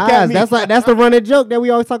 Look Eyes. That's the running joke that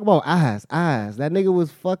we always talk about. Eyes. That nigga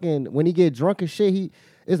was fucking when he get drunk and shit.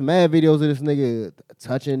 It's mad videos of this nigga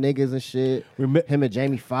touching niggas and shit. Him and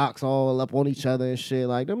Jamie Foxx all up on each other and shit.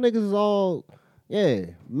 Like them niggas is all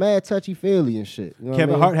mad touchy feely and shit. You know Kevin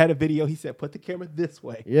what I mean? Hart had a video. He said, "Put the camera this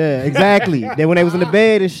way." Yeah, exactly. Then when they was in the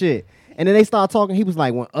bed and shit. And then they started talking. He was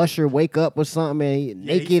like, when Usher wake up or something, and he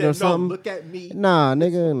naked he said, or something. No, look at me. Nah,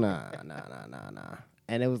 nigga, nah.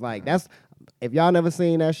 And it was like, if y'all never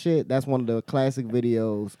seen that shit, that's one of the classic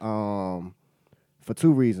videos for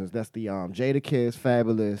two reasons. That's the Jadakiss,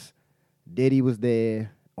 Fabulous, Diddy was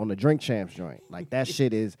there on the Drink Champs joint. Like that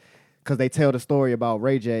shit is, because they tell the story about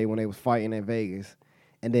Ray J when they was fighting in Vegas.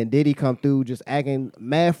 And then Diddy come through just acting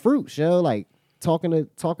mad fruits, yo, like, talking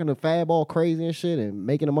to Fab all crazy and shit and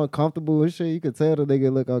making him uncomfortable and shit. You could tell the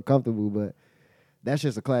nigga look uncomfortable, but that's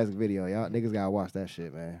just a classic video. Y'all niggas gotta watch that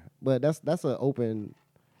shit, man. But that's an open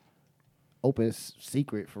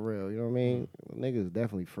secret for real. You know what I mean? Niggas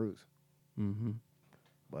definitely fruits. Mm-hmm.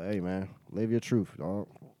 But hey, man, live your truth, dog.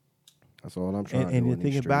 That's all I'm trying to do. And the in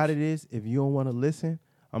these thing about streets. it is, if you don't want to listen,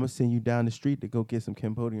 I'm gonna send you down the street to go get some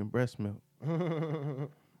Cambodian breast milk.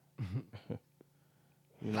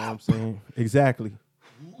 You know what I'm saying? Exactly.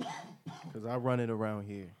 Because I run it around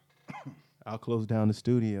here. I'll close down the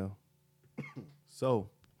studio. So,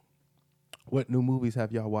 what new movies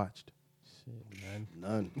have y'all watched? shit,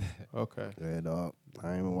 None. Okay. Yeah, dog.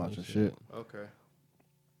 I ain't even watching shit. Okay.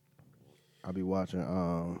 I be watching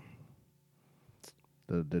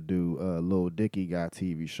the dude Lil Dicky got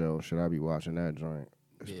TV show. Should I be watching that joint?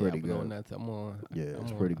 It's pretty I've been good. On that I'm on. Yeah, I'm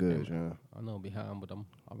it's on- pretty I good, can't- yeah. I know I'm behind, but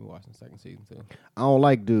I'll be watching the second season too. I don't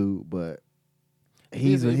like dude, but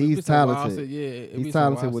he's talented. He's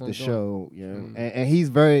talented with the show, yeah. And he's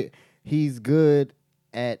good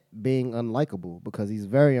at being unlikable because he's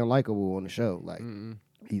very unlikable on the show. Like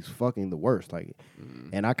he's fucking the worst. Like,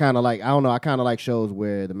 and I kind of like, I don't know, I kind of like shows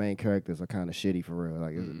where the main characters are kind of shitty for real.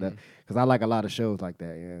 Like, because I like a lot of shows like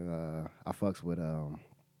that. Yeah, I fucks with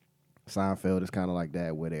Seinfeld. It's kind of like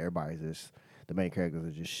that where everybody's just the main characters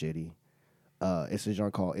are just shitty. It's a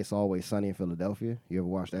genre called It's Always Sunny in Philadelphia. You ever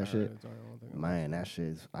watch that shit? Man, that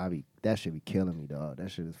shit be killing me, dog.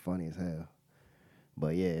 That shit is funny as hell.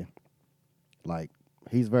 But yeah, like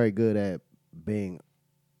he's very good at being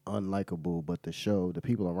unlikable, but the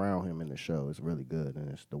people around him in the show is really good, and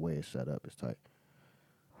it's the way it's set up is tight.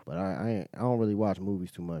 But I don't really watch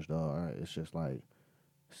movies too much, dog. It's just like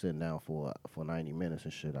sitting down for 90 minutes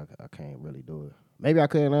and shit. I can't really do it. Maybe I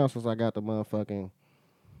could now since I got the Adderall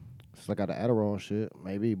and shit,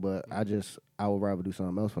 maybe, but I would rather do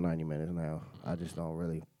something else for 90 minutes now. I just don't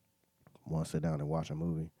really want to sit down and watch a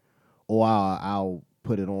movie. Or I'll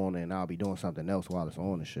put it on and I'll be doing something else while it's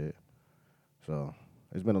on and shit. So,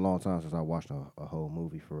 it's been a long time since I watched a whole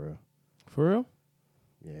movie for real. For real?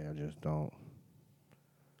 Yeah, I just don't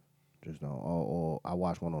Just don't. Or I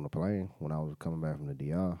watched one on the plane when I was coming back from the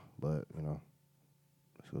DR. But you know,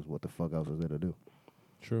 this was what the fuck else was there to do?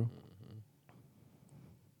 True.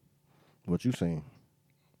 What you seen?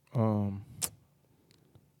 I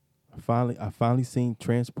finally seen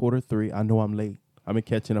Transporter 3. I know I'm late. I've been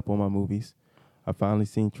catching up on my movies. I finally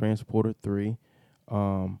seen Transporter 3.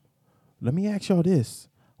 Let me ask y'all this.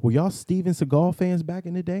 Were y'all Steven Seagal fans back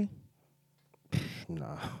in the day?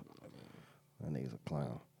 Nah. That nigga's a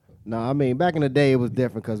clown. No, I mean, back in the day, it was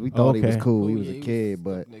different because we thought he was cool. He was a kid,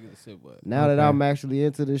 but now that I'm actually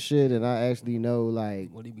into this shit and I actually know,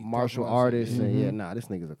 like, martial artists, and this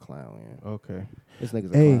nigga's a clown, yeah. Okay. This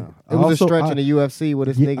nigga's a clown. It was a stretch in the UFC with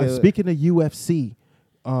this nigga. Speaking of UFC,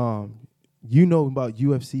 you know about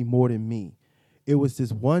UFC more than me. It was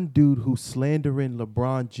this one dude who's slandering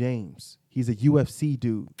LeBron James. He's a UFC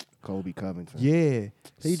dude. Kobe Covington. Yeah.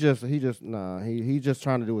 He's just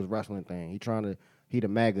trying to do his wrestling thing. He the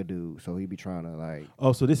MAGA dude, so he be trying to like.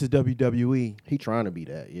 Oh, so this is WWE. He trying to be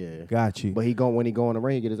that, yeah. Got you. But when he go in the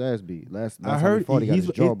ring, he get his ass beat. Last I heard he got his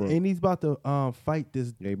jaw broke. And he's about to fight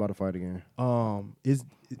this. Yeah, he about to fight again. I think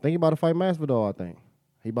he about to fight Masvidal. I think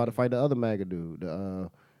he about to fight the other MAGA dude,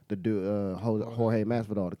 the dude Jorge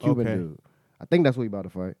Masvidal, the Cuban dude. I think that's what he about to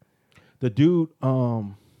fight. The dude.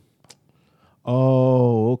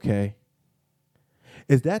 Oh, okay.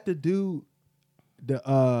 Is that the dude?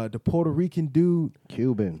 The Puerto Rican dude,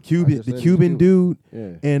 Cuban dude,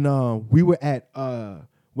 yeah. And we were at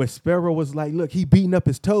where Sparrow was like, look, he beating up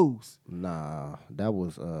his toes. Nah, that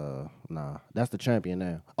was that's the champion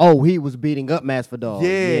now. Oh, he was beating up Masvidal.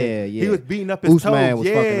 Yeah. He was beating up his Usman toes. Was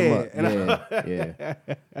fucking him up.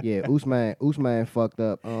 Yeah. Usman fucked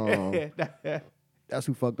up. That's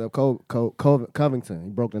who fucked up Covington.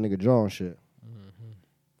 He broke the nigga jaw and shit.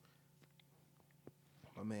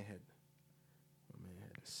 My man had the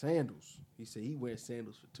sandals. He said he wears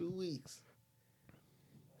sandals for 2 weeks.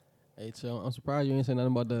 Hey, Chill, I'm surprised you ain't saying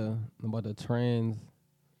nothing about the trans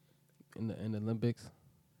in the Olympics.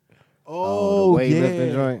 Oh, the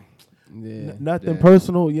weightlifting joint. Yeah, nothing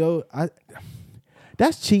personal, yo.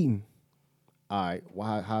 That's cheating. All right,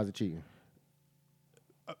 well, how's it cheating?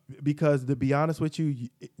 Because to be honest with you,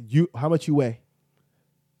 how much you weigh?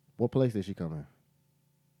 What place did she come in?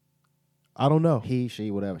 I don't know. He, she,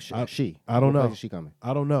 whatever. She. I don't know. Place is she coming?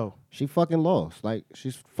 I don't know. She fucking lost. Like,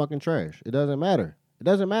 she's fucking trash. It doesn't matter. It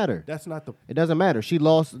doesn't matter. That's not the. It doesn't matter. She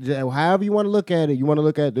lost. However you want to look at it. You want to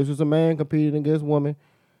look at this was a man competing against women.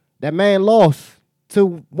 That man lost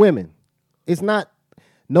to women. It's not.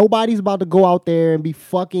 Nobody's about to go out there and be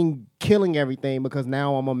fucking killing everything because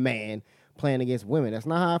now I'm a man playing against women. That's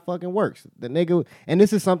not how it fucking works. The nigga, and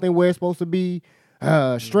this is something where it's supposed to be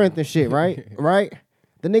strength and shit, right? Right?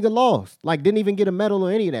 The nigga lost. Like, didn't even get a medal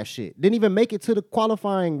or any of that shit. Didn't even make it to the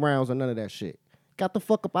qualifying rounds or none of that shit. Got the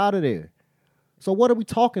fuck up out of there. So what are we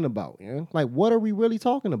talking about? You know? Like, what are we really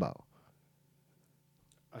talking about?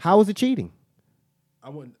 How is it cheating?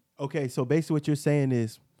 Okay, so basically what you're saying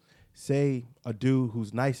is, say a dude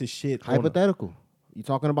who's nice as shit. Hypothetical. You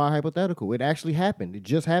talking about hypothetical. It actually happened. It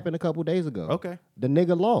just happened a couple days ago. Okay. The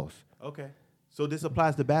nigga lost. Okay. So this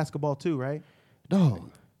applies to basketball too, right?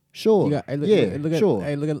 Dog. Sure. Look at sure.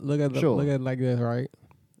 Hey, look at Sure. it like this, right?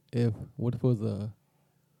 What if it was a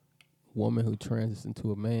woman who transitioned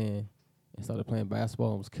to a man and started playing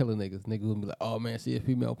basketball and was killing niggas? Niggas would be like, oh man, see a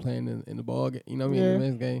female playing in the ball game. You know what I mean? In the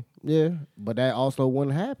men's game. Yeah. But that also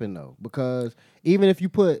wouldn't happen though. Because even if you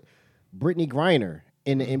put Brittany Griner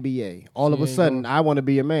in the NBA, all of a sudden I want to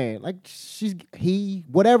be a man. Like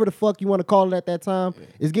whatever the fuck you want to call it at that time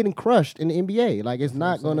is getting crushed in the NBA. Like it's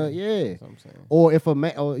not gonna, That's what I'm saying. Or if a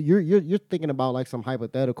man, or you're thinking about like some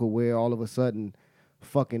hypothetical where all of a sudden,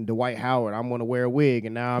 fucking Dwight Howard, I'm gonna wear a wig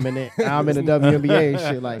and now I'm in the WNBA and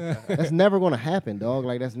shit. Like that's never gonna happen, dog.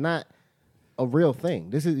 Like that's not a real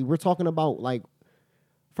thing. We're talking about like.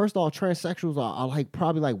 First of all, transsexuals are like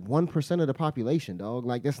probably like 1% of the population, dog.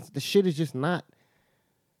 Like the shit is just not.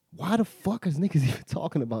 Why the fuck is niggas even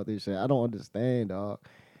talking about this shit? I don't understand, dog.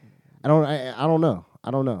 I don't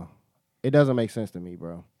know. It doesn't make sense to me,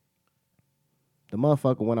 bro. The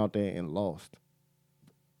motherfucker went out there and lost.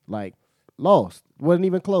 Like, lost. Wasn't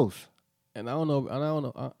even close. And I don't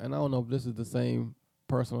know if this is the same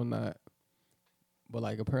person or not. But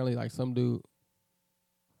like apparently like some dude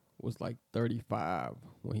was like 35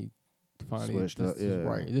 when he finally switched up. Yeah.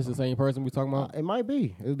 Right. Is this the same person we talking about? It might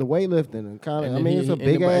be. It's the weightlifting and kind of. I mean, it's a and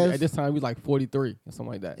big ass. At this time, he was like 43 or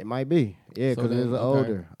something like that. It might be. Yeah, because it's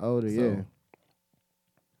older. So, yeah.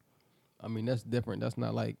 I mean, that's different. That's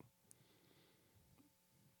not like.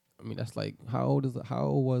 I mean, that's like how old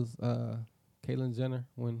was Caitlyn Jenner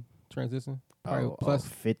when transition? Probably plus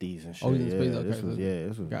 50s and shit. Oh, he's in space. Yeah, Okay,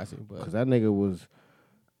 this was got you. But because that nigga was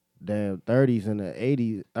damn 30s in the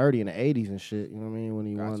 80s, 30 in the 80s and shit. You know what I mean? When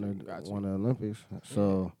he won the Olympics.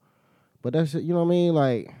 So, but that's you know what I mean?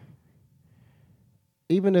 Like,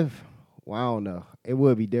 even if I don't know, it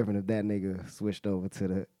would be different if that nigga switched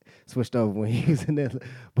over when he was in there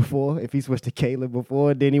before. If he switched to Caleb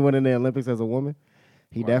before, then he went in the Olympics as a woman.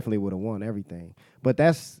 He definitely would have won everything. But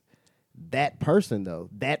that's that person, though.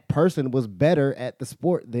 That person was better at the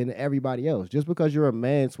sport than everybody else. Just because you're a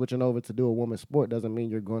man switching over to do a woman's sport doesn't mean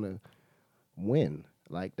you're going to win.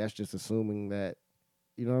 Like, that's just assuming that,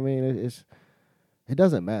 you know what I mean? It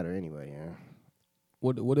doesn't matter anyway, yeah.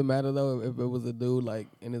 Would it matter, though, if it was a dude, like,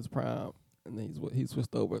 in his prime and then he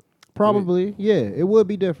switched over? Probably, yeah. It would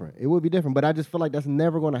be different. It would be different. But I just feel like that's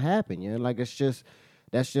never going to happen, yeah? Like, that's just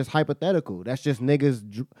hypothetical. That's just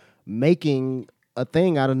niggas making a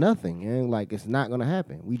thing out of nothing. And like, it's not going to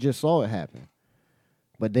happen. We just saw it happen.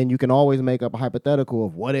 But then you can always make up a hypothetical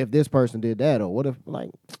of what if this person did that, or what if, like,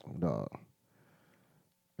 dog.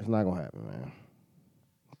 It's not going to happen, man.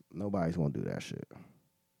 Nobody's going to do that shit.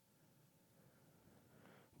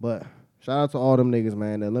 But shout out to all them niggas,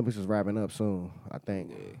 man. The Olympics is wrapping up soon, I think.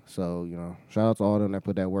 Yeah. So, you know, shout out to all them that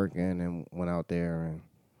put that work in and went out there and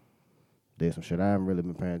did some shit. I haven't really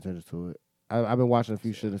been paying attention to it. I've been watching a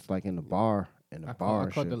few shit that's like in the bar. I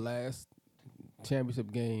caught the last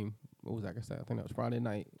championship game. What was that? I think that was Friday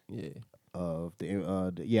night. Yeah. I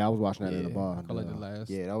was watching that in the bar. The last.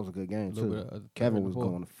 Yeah, that was a good game too. Kevin was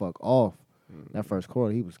going the fuck off. That first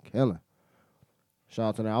quarter, he was killing. Shout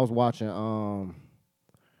out to that. I was watching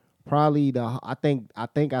probably I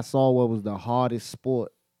think I saw what was the hardest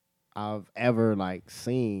sport I've ever like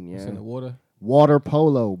seen. Yeah. It's in the water. Water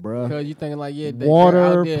polo, bro. Because you thinking like,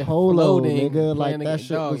 water polo, nigga. Like that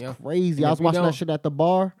shit was crazy. I was watching that shit at the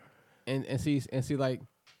bar. And see like,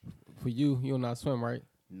 for you don't not swim, right?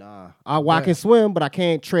 Nah. I can swim, but I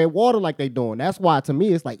can't tread water like they doing. That's why to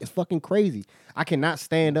me it's like it's fucking crazy. I cannot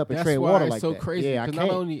stand up and tread water like that. That's so crazy. Yeah, because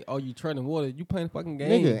not only are you treading water, you playing fucking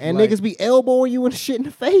games. Nigga, and like, niggas be elbowing you and shit in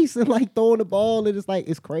the face and like throwing the ball, and it's like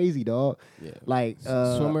it's crazy, dog. Yeah. Like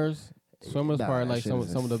swimmers probably like some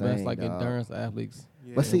of the best like endurance athletes.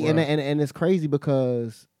 Yeah. But see, and it's crazy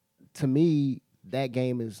because to me that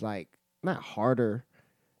game is like not harder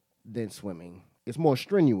than swimming. It's more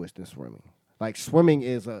strenuous than swimming. Like swimming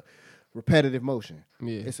is a repetitive motion.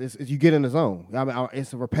 Yeah, it's you get in the zone. I mean,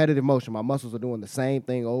 it's a repetitive motion. My muscles are doing the same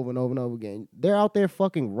thing over and over and over again. They're out there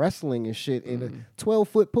fucking wrestling and shit in a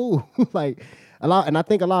 12-foot pool. Like and I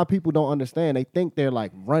think a lot of people don't understand. They think they're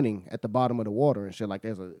like running at the bottom of the water and shit. Like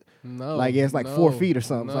there's it's like 4 feet or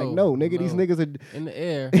something. It's like no, nigga, these niggas are in the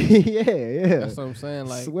air. yeah. That's what I'm saying.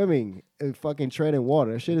 Like swimming and fucking treading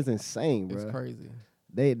water. That shit is insane, bro. It's crazy.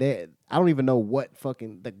 They I don't even know what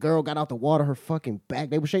fucking the girl got out the water. Her fucking back,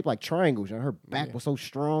 they were shaped like triangles. And her back was so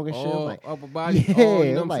strong and shit. Like upper body. Yeah,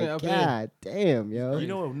 you know I'm like, God damn, yo. You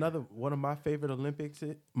know another one of my favorite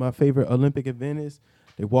my favorite Olympic event is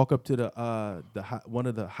they walk up to one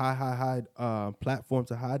of the high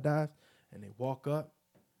platforms of high dives, and they walk up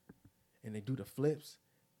and they do the flips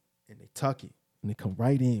and they tuck it. And they come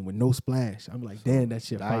right in with no splash. I'm like, damn, that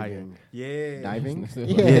shit fire. Yeah. Diving?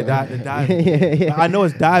 Diving. Yeah. I know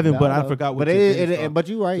it's diving, but I forgot what but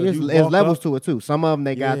you're right. So it's levels to it, too. Some of them,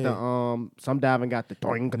 they got the, some diving got the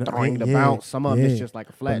the bounce. Some of them, it's just like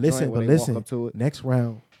a flat joint where they walk up to it. Next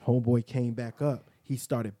round, homeboy came back up. He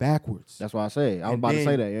started backwards. That's what I say. I was about to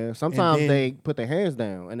say that, yeah. Sometimes they put their hands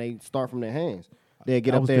down and they start from their hands. They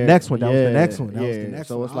get up there. That was the next one. That was the next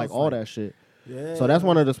one. So it's like all that shit. Yeah. So that's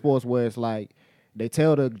one of the sports where it's like, they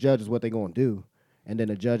tell the judges what they're going to do, and then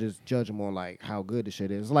the judges judge them on, like, how good the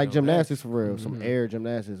shit is. It's like gymnastics for real, some air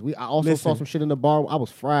gymnastics. I also saw some shit in the bar. I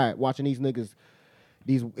was fried watching these niggas.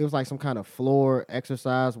 It was like some kind of floor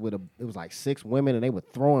exercise it was like 6 women, and they were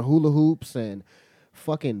throwing hula hoops and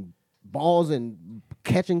fucking balls and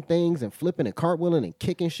catching things and flipping and cartwheeling and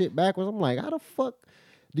kicking shit backwards. I'm like, how the fuck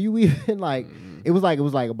do you even like? It was like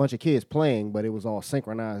a bunch of kids playing, but it was all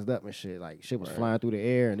synchronized up and shit. Like shit was flying through the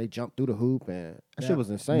air and they jumped through the hoop and that shit was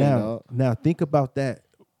insane. Dog. Now think about that.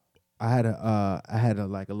 I had a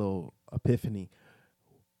like a little epiphany.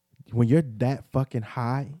 When you're that fucking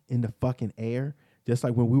high in the fucking air, just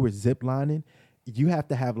like when we were zip lining, you have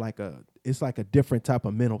to have it's like a different type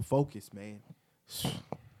of mental focus, man.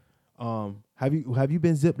 Have you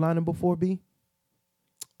been zip lining before, B?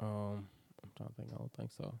 I don't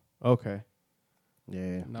think so. Okay.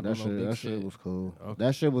 Yeah, that shit was cool. Okay.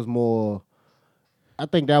 That shit was more. I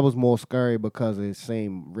think that was more scary because it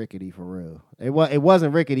seemed rickety for real. It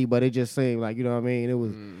wasn't rickety, but it just seemed like, you know what I mean? It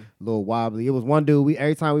was a little wobbly. It was one dude,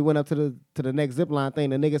 every time we went up to the next zip line thing,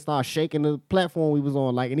 the nigga started shaking the platform we was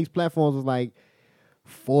on. Like, and these platforms was like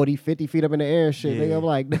 40, 50 feet up in the air and shit. Yeah. Nigga, I'm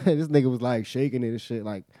like, this nigga was like shaking it and shit,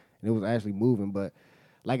 like, and it was actually moving. But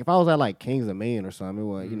like if I was at like Kings of Men or something, it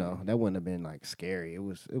was, you know, that wouldn't have been like scary. It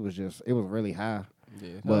was really high.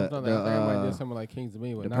 Yeah, But I think I might do something like Kings of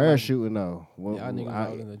Me. The parachuting though. Like, y'all niggas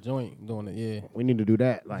out in the joint doing it. Yeah, we need to do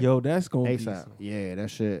that. Like, Yo, that's gonna ASAP. Yeah, that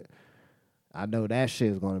shit. I know that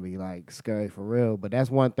shit is gonna be like scary for real. But that's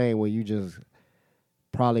one thing where you just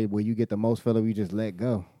probably where you get the most feeling. You just let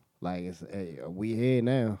go. Like it's we here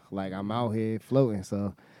now. Like I'm out here floating.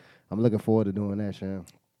 So I'm looking forward to doing that shit.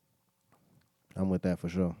 I'm with that for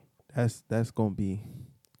sure. That's gonna be.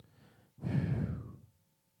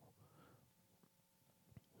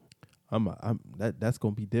 That's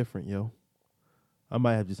gonna be different, yo. I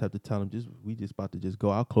might just have to tell him we just about to just go.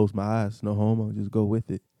 I'll close my eyes, no homo, just go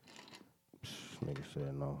with it. Nigga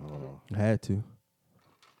said no homo. I had to.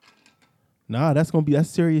 Nah, that's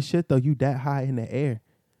serious shit though. You that high in the air.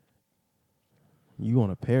 You on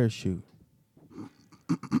a parachute.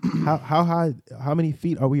 How high? How many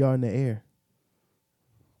feet are we on in the air?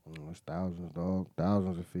 It's thousands, dog.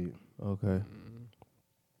 Thousands of feet. Okay.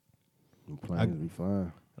 The planes be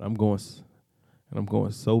fine. I'm going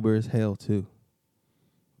sober as hell too.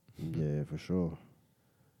 Yeah, for sure.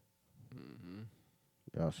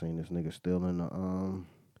 Y'all seen this nigga still in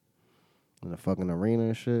the fucking arena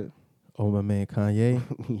and shit? Oh, my man Kanye.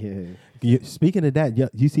 Yeah. Speaking of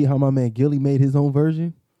that, you see how my man Gilly made his own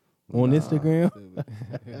version on Instagram?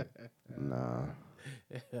 Nah.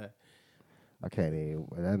 I can't even.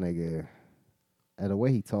 That nigga, and the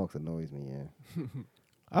way he talks annoys me, yeah.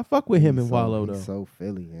 I fuck with him He's and Wallow though. He's so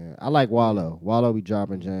Philly, yeah. I like Wallow. Wallow be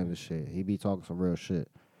dropping jams and shit. He be talking some real shit.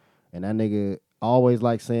 And that nigga always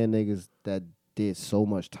like saying niggas that did so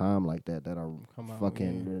much time like that are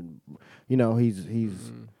fucking, you know, he's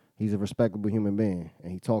a respectable human being,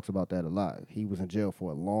 and he talks about that a lot. He was in jail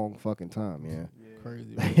for a long fucking time, yeah.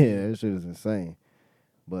 Crazy. Yeah, that shit is insane.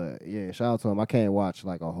 But yeah, shout out to him. I can't watch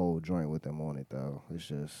like a whole joint with him on it though. It's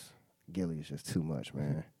just Gilly is just too much,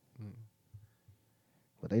 man.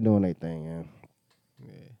 But they doing their thing, yeah.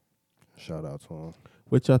 Yeah. Shout out to him.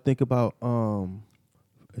 What y'all think about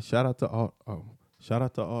shout out to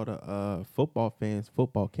all the football fans.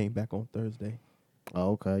 Football came back on Thursday.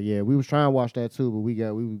 Oh, okay. Yeah, we was trying to watch that too, but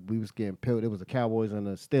we was getting pilled. It was the Cowboys and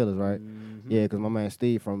the Steelers, right? Mm-hmm. Yeah, because my man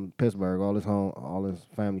Steve from Pittsburgh, all his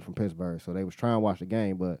family from Pittsburgh, so they was trying to watch the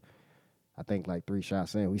game, but I think like 3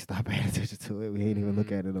 shots in, we stopped paying attention to it. We ain't even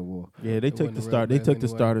look at it no more. Yeah, they took the start. They took the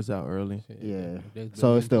starters out early. Yeah.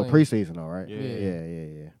 So it's still preseason, though, right? Yeah.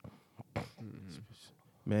 Yeah.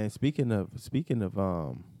 Man, speaking of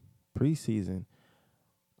preseason,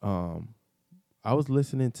 I was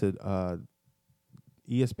listening to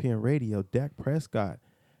ESPN radio. Dak Prescott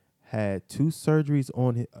had 2 surgeries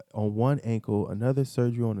on one ankle, another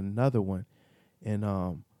surgery on another one, and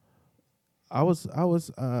I was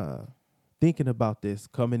thinking about this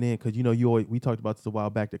coming in because we talked about this a while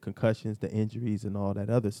back, the concussions, the injuries, and all that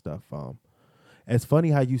other stuff. It's funny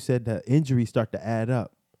how you said that injuries start to add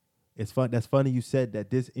up. It's fun. That's funny you said that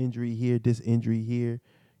this injury here.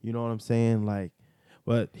 You know what I'm saying? Like,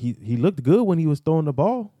 but he looked good when he was throwing the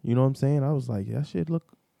ball. You know what I'm saying? I was like, that shit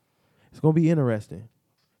it's gonna be interesting,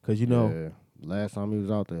 cause last time he was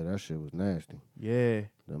out there, that shit was nasty. Yeah.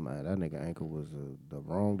 That nigga ankle was the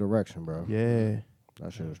wrong direction, bro. Yeah.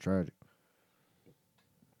 That shit was tragic.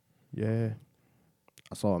 Yeah.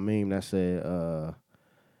 I saw a meme that said,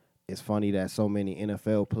 it's funny that so many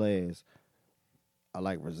NFL players are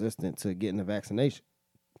like resistant to getting the vaccination.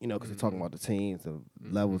 You know, because they're talking about the teams, the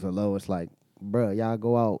levels are low. It's like, bruh, y'all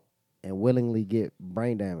go out and willingly get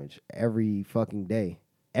brain damage every fucking day.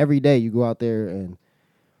 Every day you go out there and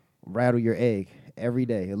rattle your egg. Every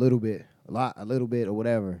day, a little bit, a little bit, or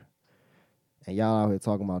whatever. And y'all out here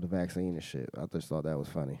talking about the vaccine and shit. I just thought that was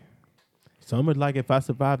funny. Some would like, if I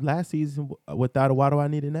survived last season without it, why do I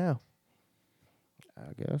need it now?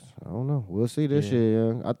 I guess. I don't know. We'll see this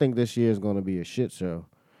year, yeah. I think this year is going to be a shit show.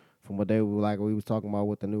 From what they were like, we was talking about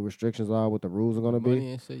what the new restrictions are, what the rules are going to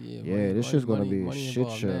be. And shit, this shit's going to be a shit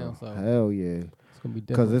show. Now, so hell yeah. It's going to be different.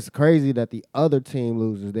 Because it's crazy that the other team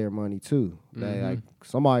loses their money too. They, like,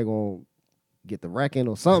 somebody going to get the wrecking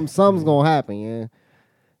or something's going to happen, yeah.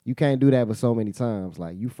 You can't do that but so many times.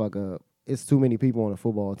 Like, you fuck up. It's too many people on a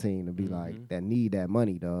football team to be like, that need that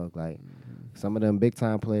money, dog. Like, some of them big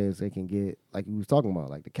time players, they can get, like you was talking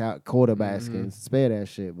about, like the quarterbacks can spare that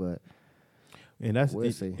shit, but And that's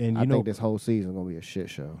We'll see. And I think this whole season gonna be a shit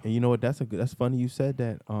show. And you know what? That's funny you said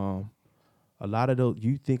that. A lot of those,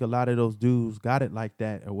 you think a lot of those dudes got it like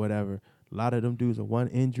that or whatever. A lot of them dudes are one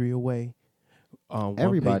injury away.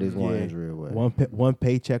 Everybody's one injury away. One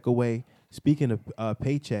paycheck away. Speaking of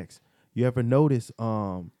paychecks, you ever notice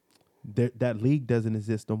that league doesn't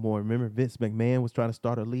exist no more? Remember Vince McMahon was trying to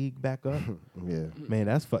start a league back up? Yeah. Man,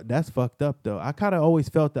 that's fucked up though. I kind of always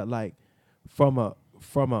felt that like from a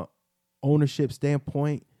ownership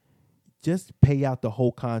standpoint, just pay out the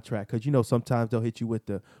whole contract, because you know sometimes they'll hit you with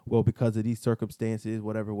because of these circumstances,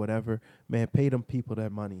 whatever. Man, pay them people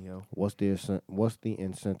that money, yo. What's the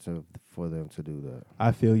incentive for them to do that?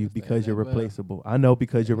 I feel you, because you're replaceable. I know,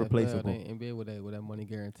 because you're replaceable. NBA with that money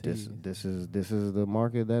guarantee. This is the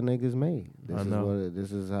market that niggas made.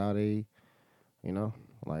 This is how they, you know.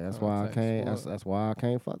 Like that's why I can't. That's why I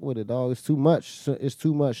can't fuck with it, dog. It's too much. It's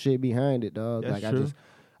too much shit behind it, dog. That's like true.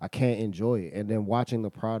 I can't enjoy it. And then watching the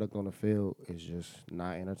product on the field is just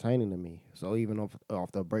not entertaining to me. So even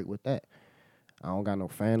off the break with that, I don't got no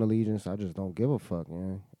fan allegiance. I just don't give a fuck,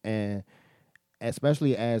 man. And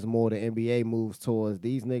especially as more the NBA moves towards,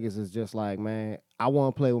 these niggas is just like, man, I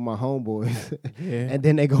want to play with my homeboys. Yeah. And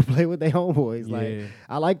then they go play with their homeboys. Yeah. Like,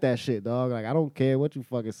 I like that shit, dog. Like, I don't care what you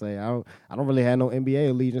fucking say. I don't really have no NBA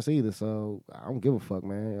allegiance either, so I don't give a fuck,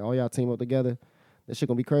 man. All y'all team up together. This shit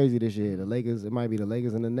gonna be crazy this year. The Lakers, it might be the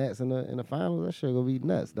Lakers and the Nets in the finals. That shit gonna be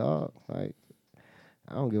nuts, dog. Like,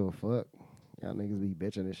 I don't give a fuck. Y'all niggas be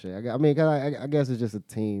bitching this shit. I guess it's just a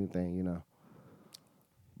team thing, you know.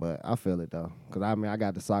 But I feel it though, cause I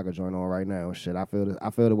got the soccer joint on right now and shit. I feel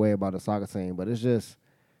the way about the soccer team, but it's just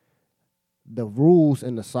the rules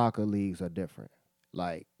in the soccer leagues are different.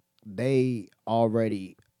 Like, they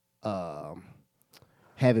already have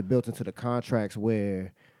it built into the contracts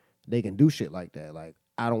where they can do shit like that. Like,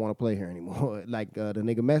 I don't want to play here anymore. Like, the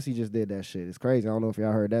nigga Messi just did that shit. It's crazy. I don't know if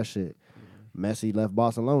y'all heard that shit. Messi left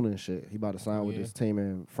Barcelona and shit. He about to sign with this team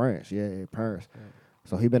in France. Yeah, in Paris. Yeah.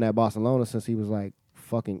 So he been at Barcelona since he was like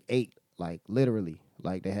fucking 8. Like, literally.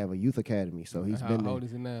 Like, they have a youth academy. So he's been there. How old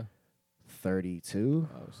is he now? 32.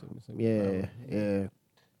 Oh, Yeah.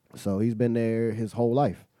 So he's been there his whole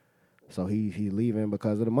life. So he leaving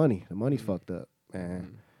because of the money. The money's fucked up,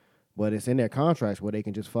 man. But it's in their contracts where they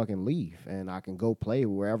can just fucking leave, and I can go play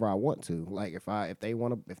wherever I want to. Like, if they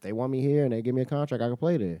want me here and they give me a contract, I can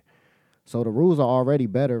play there. So the rules are already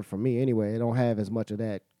better for me anyway. They don't have as much of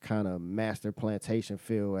that kind of master plantation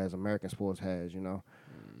feel as American sports has, you know.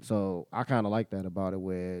 So I kind of like that about it,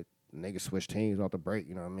 where niggas switch teams off the break,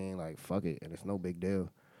 you know what I mean? Like, fuck it, and it's no big deal.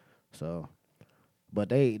 So, but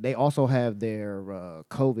they also have their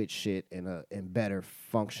COVID shit in better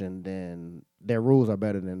function than, their rules are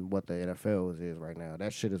better than what the NFL's is right now.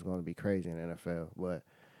 That shit is going to be crazy in the NFL, but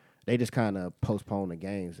they just kind of postpone the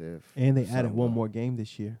games. And they added one more game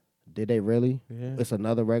this year. Did they really? Yeah. It's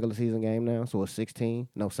another regular season game now, so it's 16.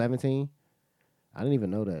 No, 17. I didn't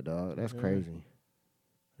even know that, dog. That's crazy.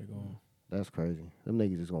 That's crazy. Them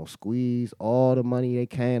niggas is gonna squeeze all the money they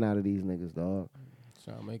can out of these niggas, dog.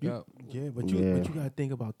 Trying to make up. Yeah, but you gotta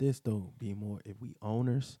think about this though, be more. If we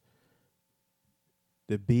owners,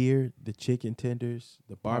 the beer, the chicken tenders,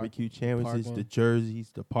 the barbecue sandwiches, the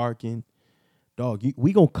jerseys, the parking, dog,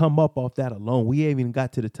 we gonna come up off that alone. We ain't even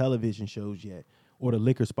got to the television shows yet or the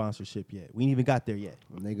liquor sponsorship yet. We ain't even got there yet.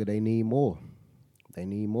 Nigga, they need more. They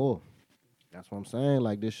need more. That's what I'm saying.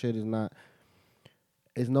 Like, this shit is not.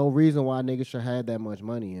 There's no reason why niggas should have that much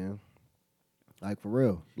money, yeah. Like, for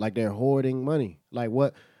real. Like, they're hoarding money. Like,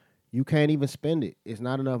 what? You can't even spend it. It's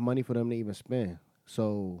not enough money for them to even spend.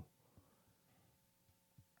 So,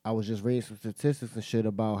 I was just reading some statistics and shit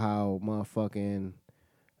about how motherfucking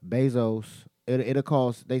Bezos, it'll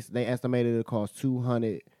cost, they estimated it'll cost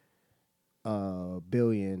 $200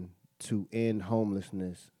 billion to end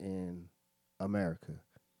homelessness in America.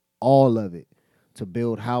 All of it. To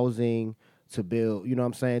build housing, to build, you know what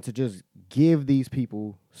I'm saying, to just give these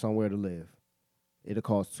people somewhere to live. It'll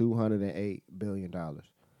cost $208 billion.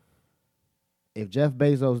 If Jeff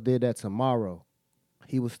Bezos did that tomorrow,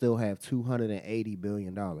 he would still have $280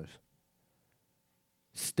 billion.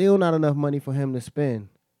 Still not enough money for him to spend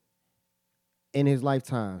in his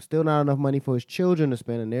lifetime. Still not enough money for his children to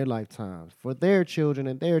spend in their lifetimes. For their children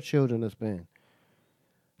and their children to spend.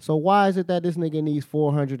 So why is it that this nigga needs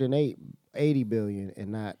 $480 billion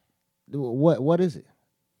and not, what is it?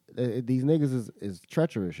 These niggas is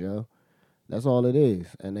treacherous, yo. That's all it is.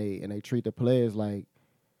 And they treat the players like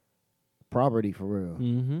property for real.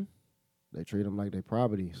 Mm-hmm. They treat them like they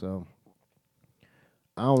property. So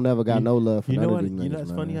I don't never got no love for none of these niggas. You know,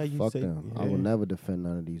 it's funny how you Fuck say them. yeah. I will never defend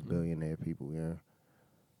none of these billionaire people. Yeah,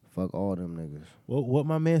 Fuck all them niggas. Well, what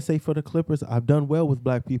my man say for the Clippers? I've done well with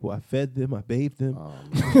black people. I fed them. I bathed them.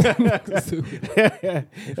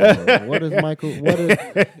 What is Michael?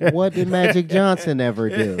 What did Magic Johnson ever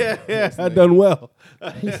do? I've done well.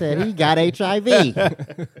 He said he got HIV.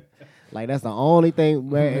 Like that's the only thing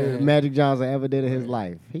Magic Johnson ever did in his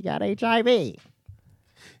life. He got HIV.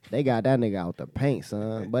 They got that nigga out the paint,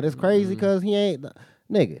 son. But it's crazy because he ain't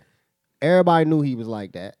nigga. Everybody knew he was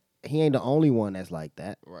like that. He ain't the only one that's like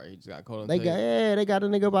that. Right, he just got caught on They tape. got a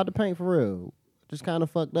nigga about to paint for real. Just kind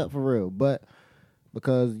of fucked up for real. But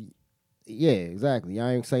because exactly.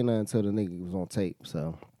 I ain't say nothing until the nigga was on tape.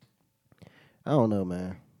 So I don't know,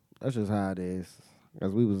 man. That's just how it is.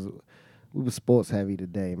 Cause we was sports heavy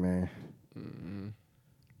today, man.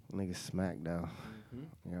 Niggas smacked though.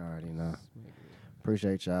 You already know.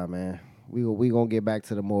 Appreciate y'all, man. We gonna get back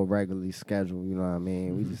to the more regularly scheduled. You know what I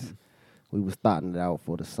mean? We was starting it out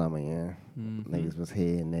for the summer, yeah. Niggas was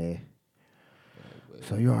here and there.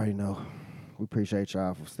 So you already know. We appreciate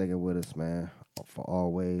y'all for sticking with us, man. For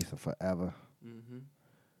always and forever.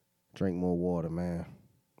 Drink more water, man.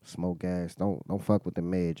 Smoke gas. Don't fuck with the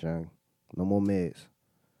meds, young. No more meds.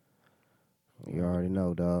 You already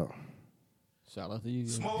know, dog. Shout out to you.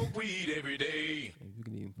 Smoke weed every day. If you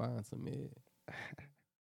can even find some meds.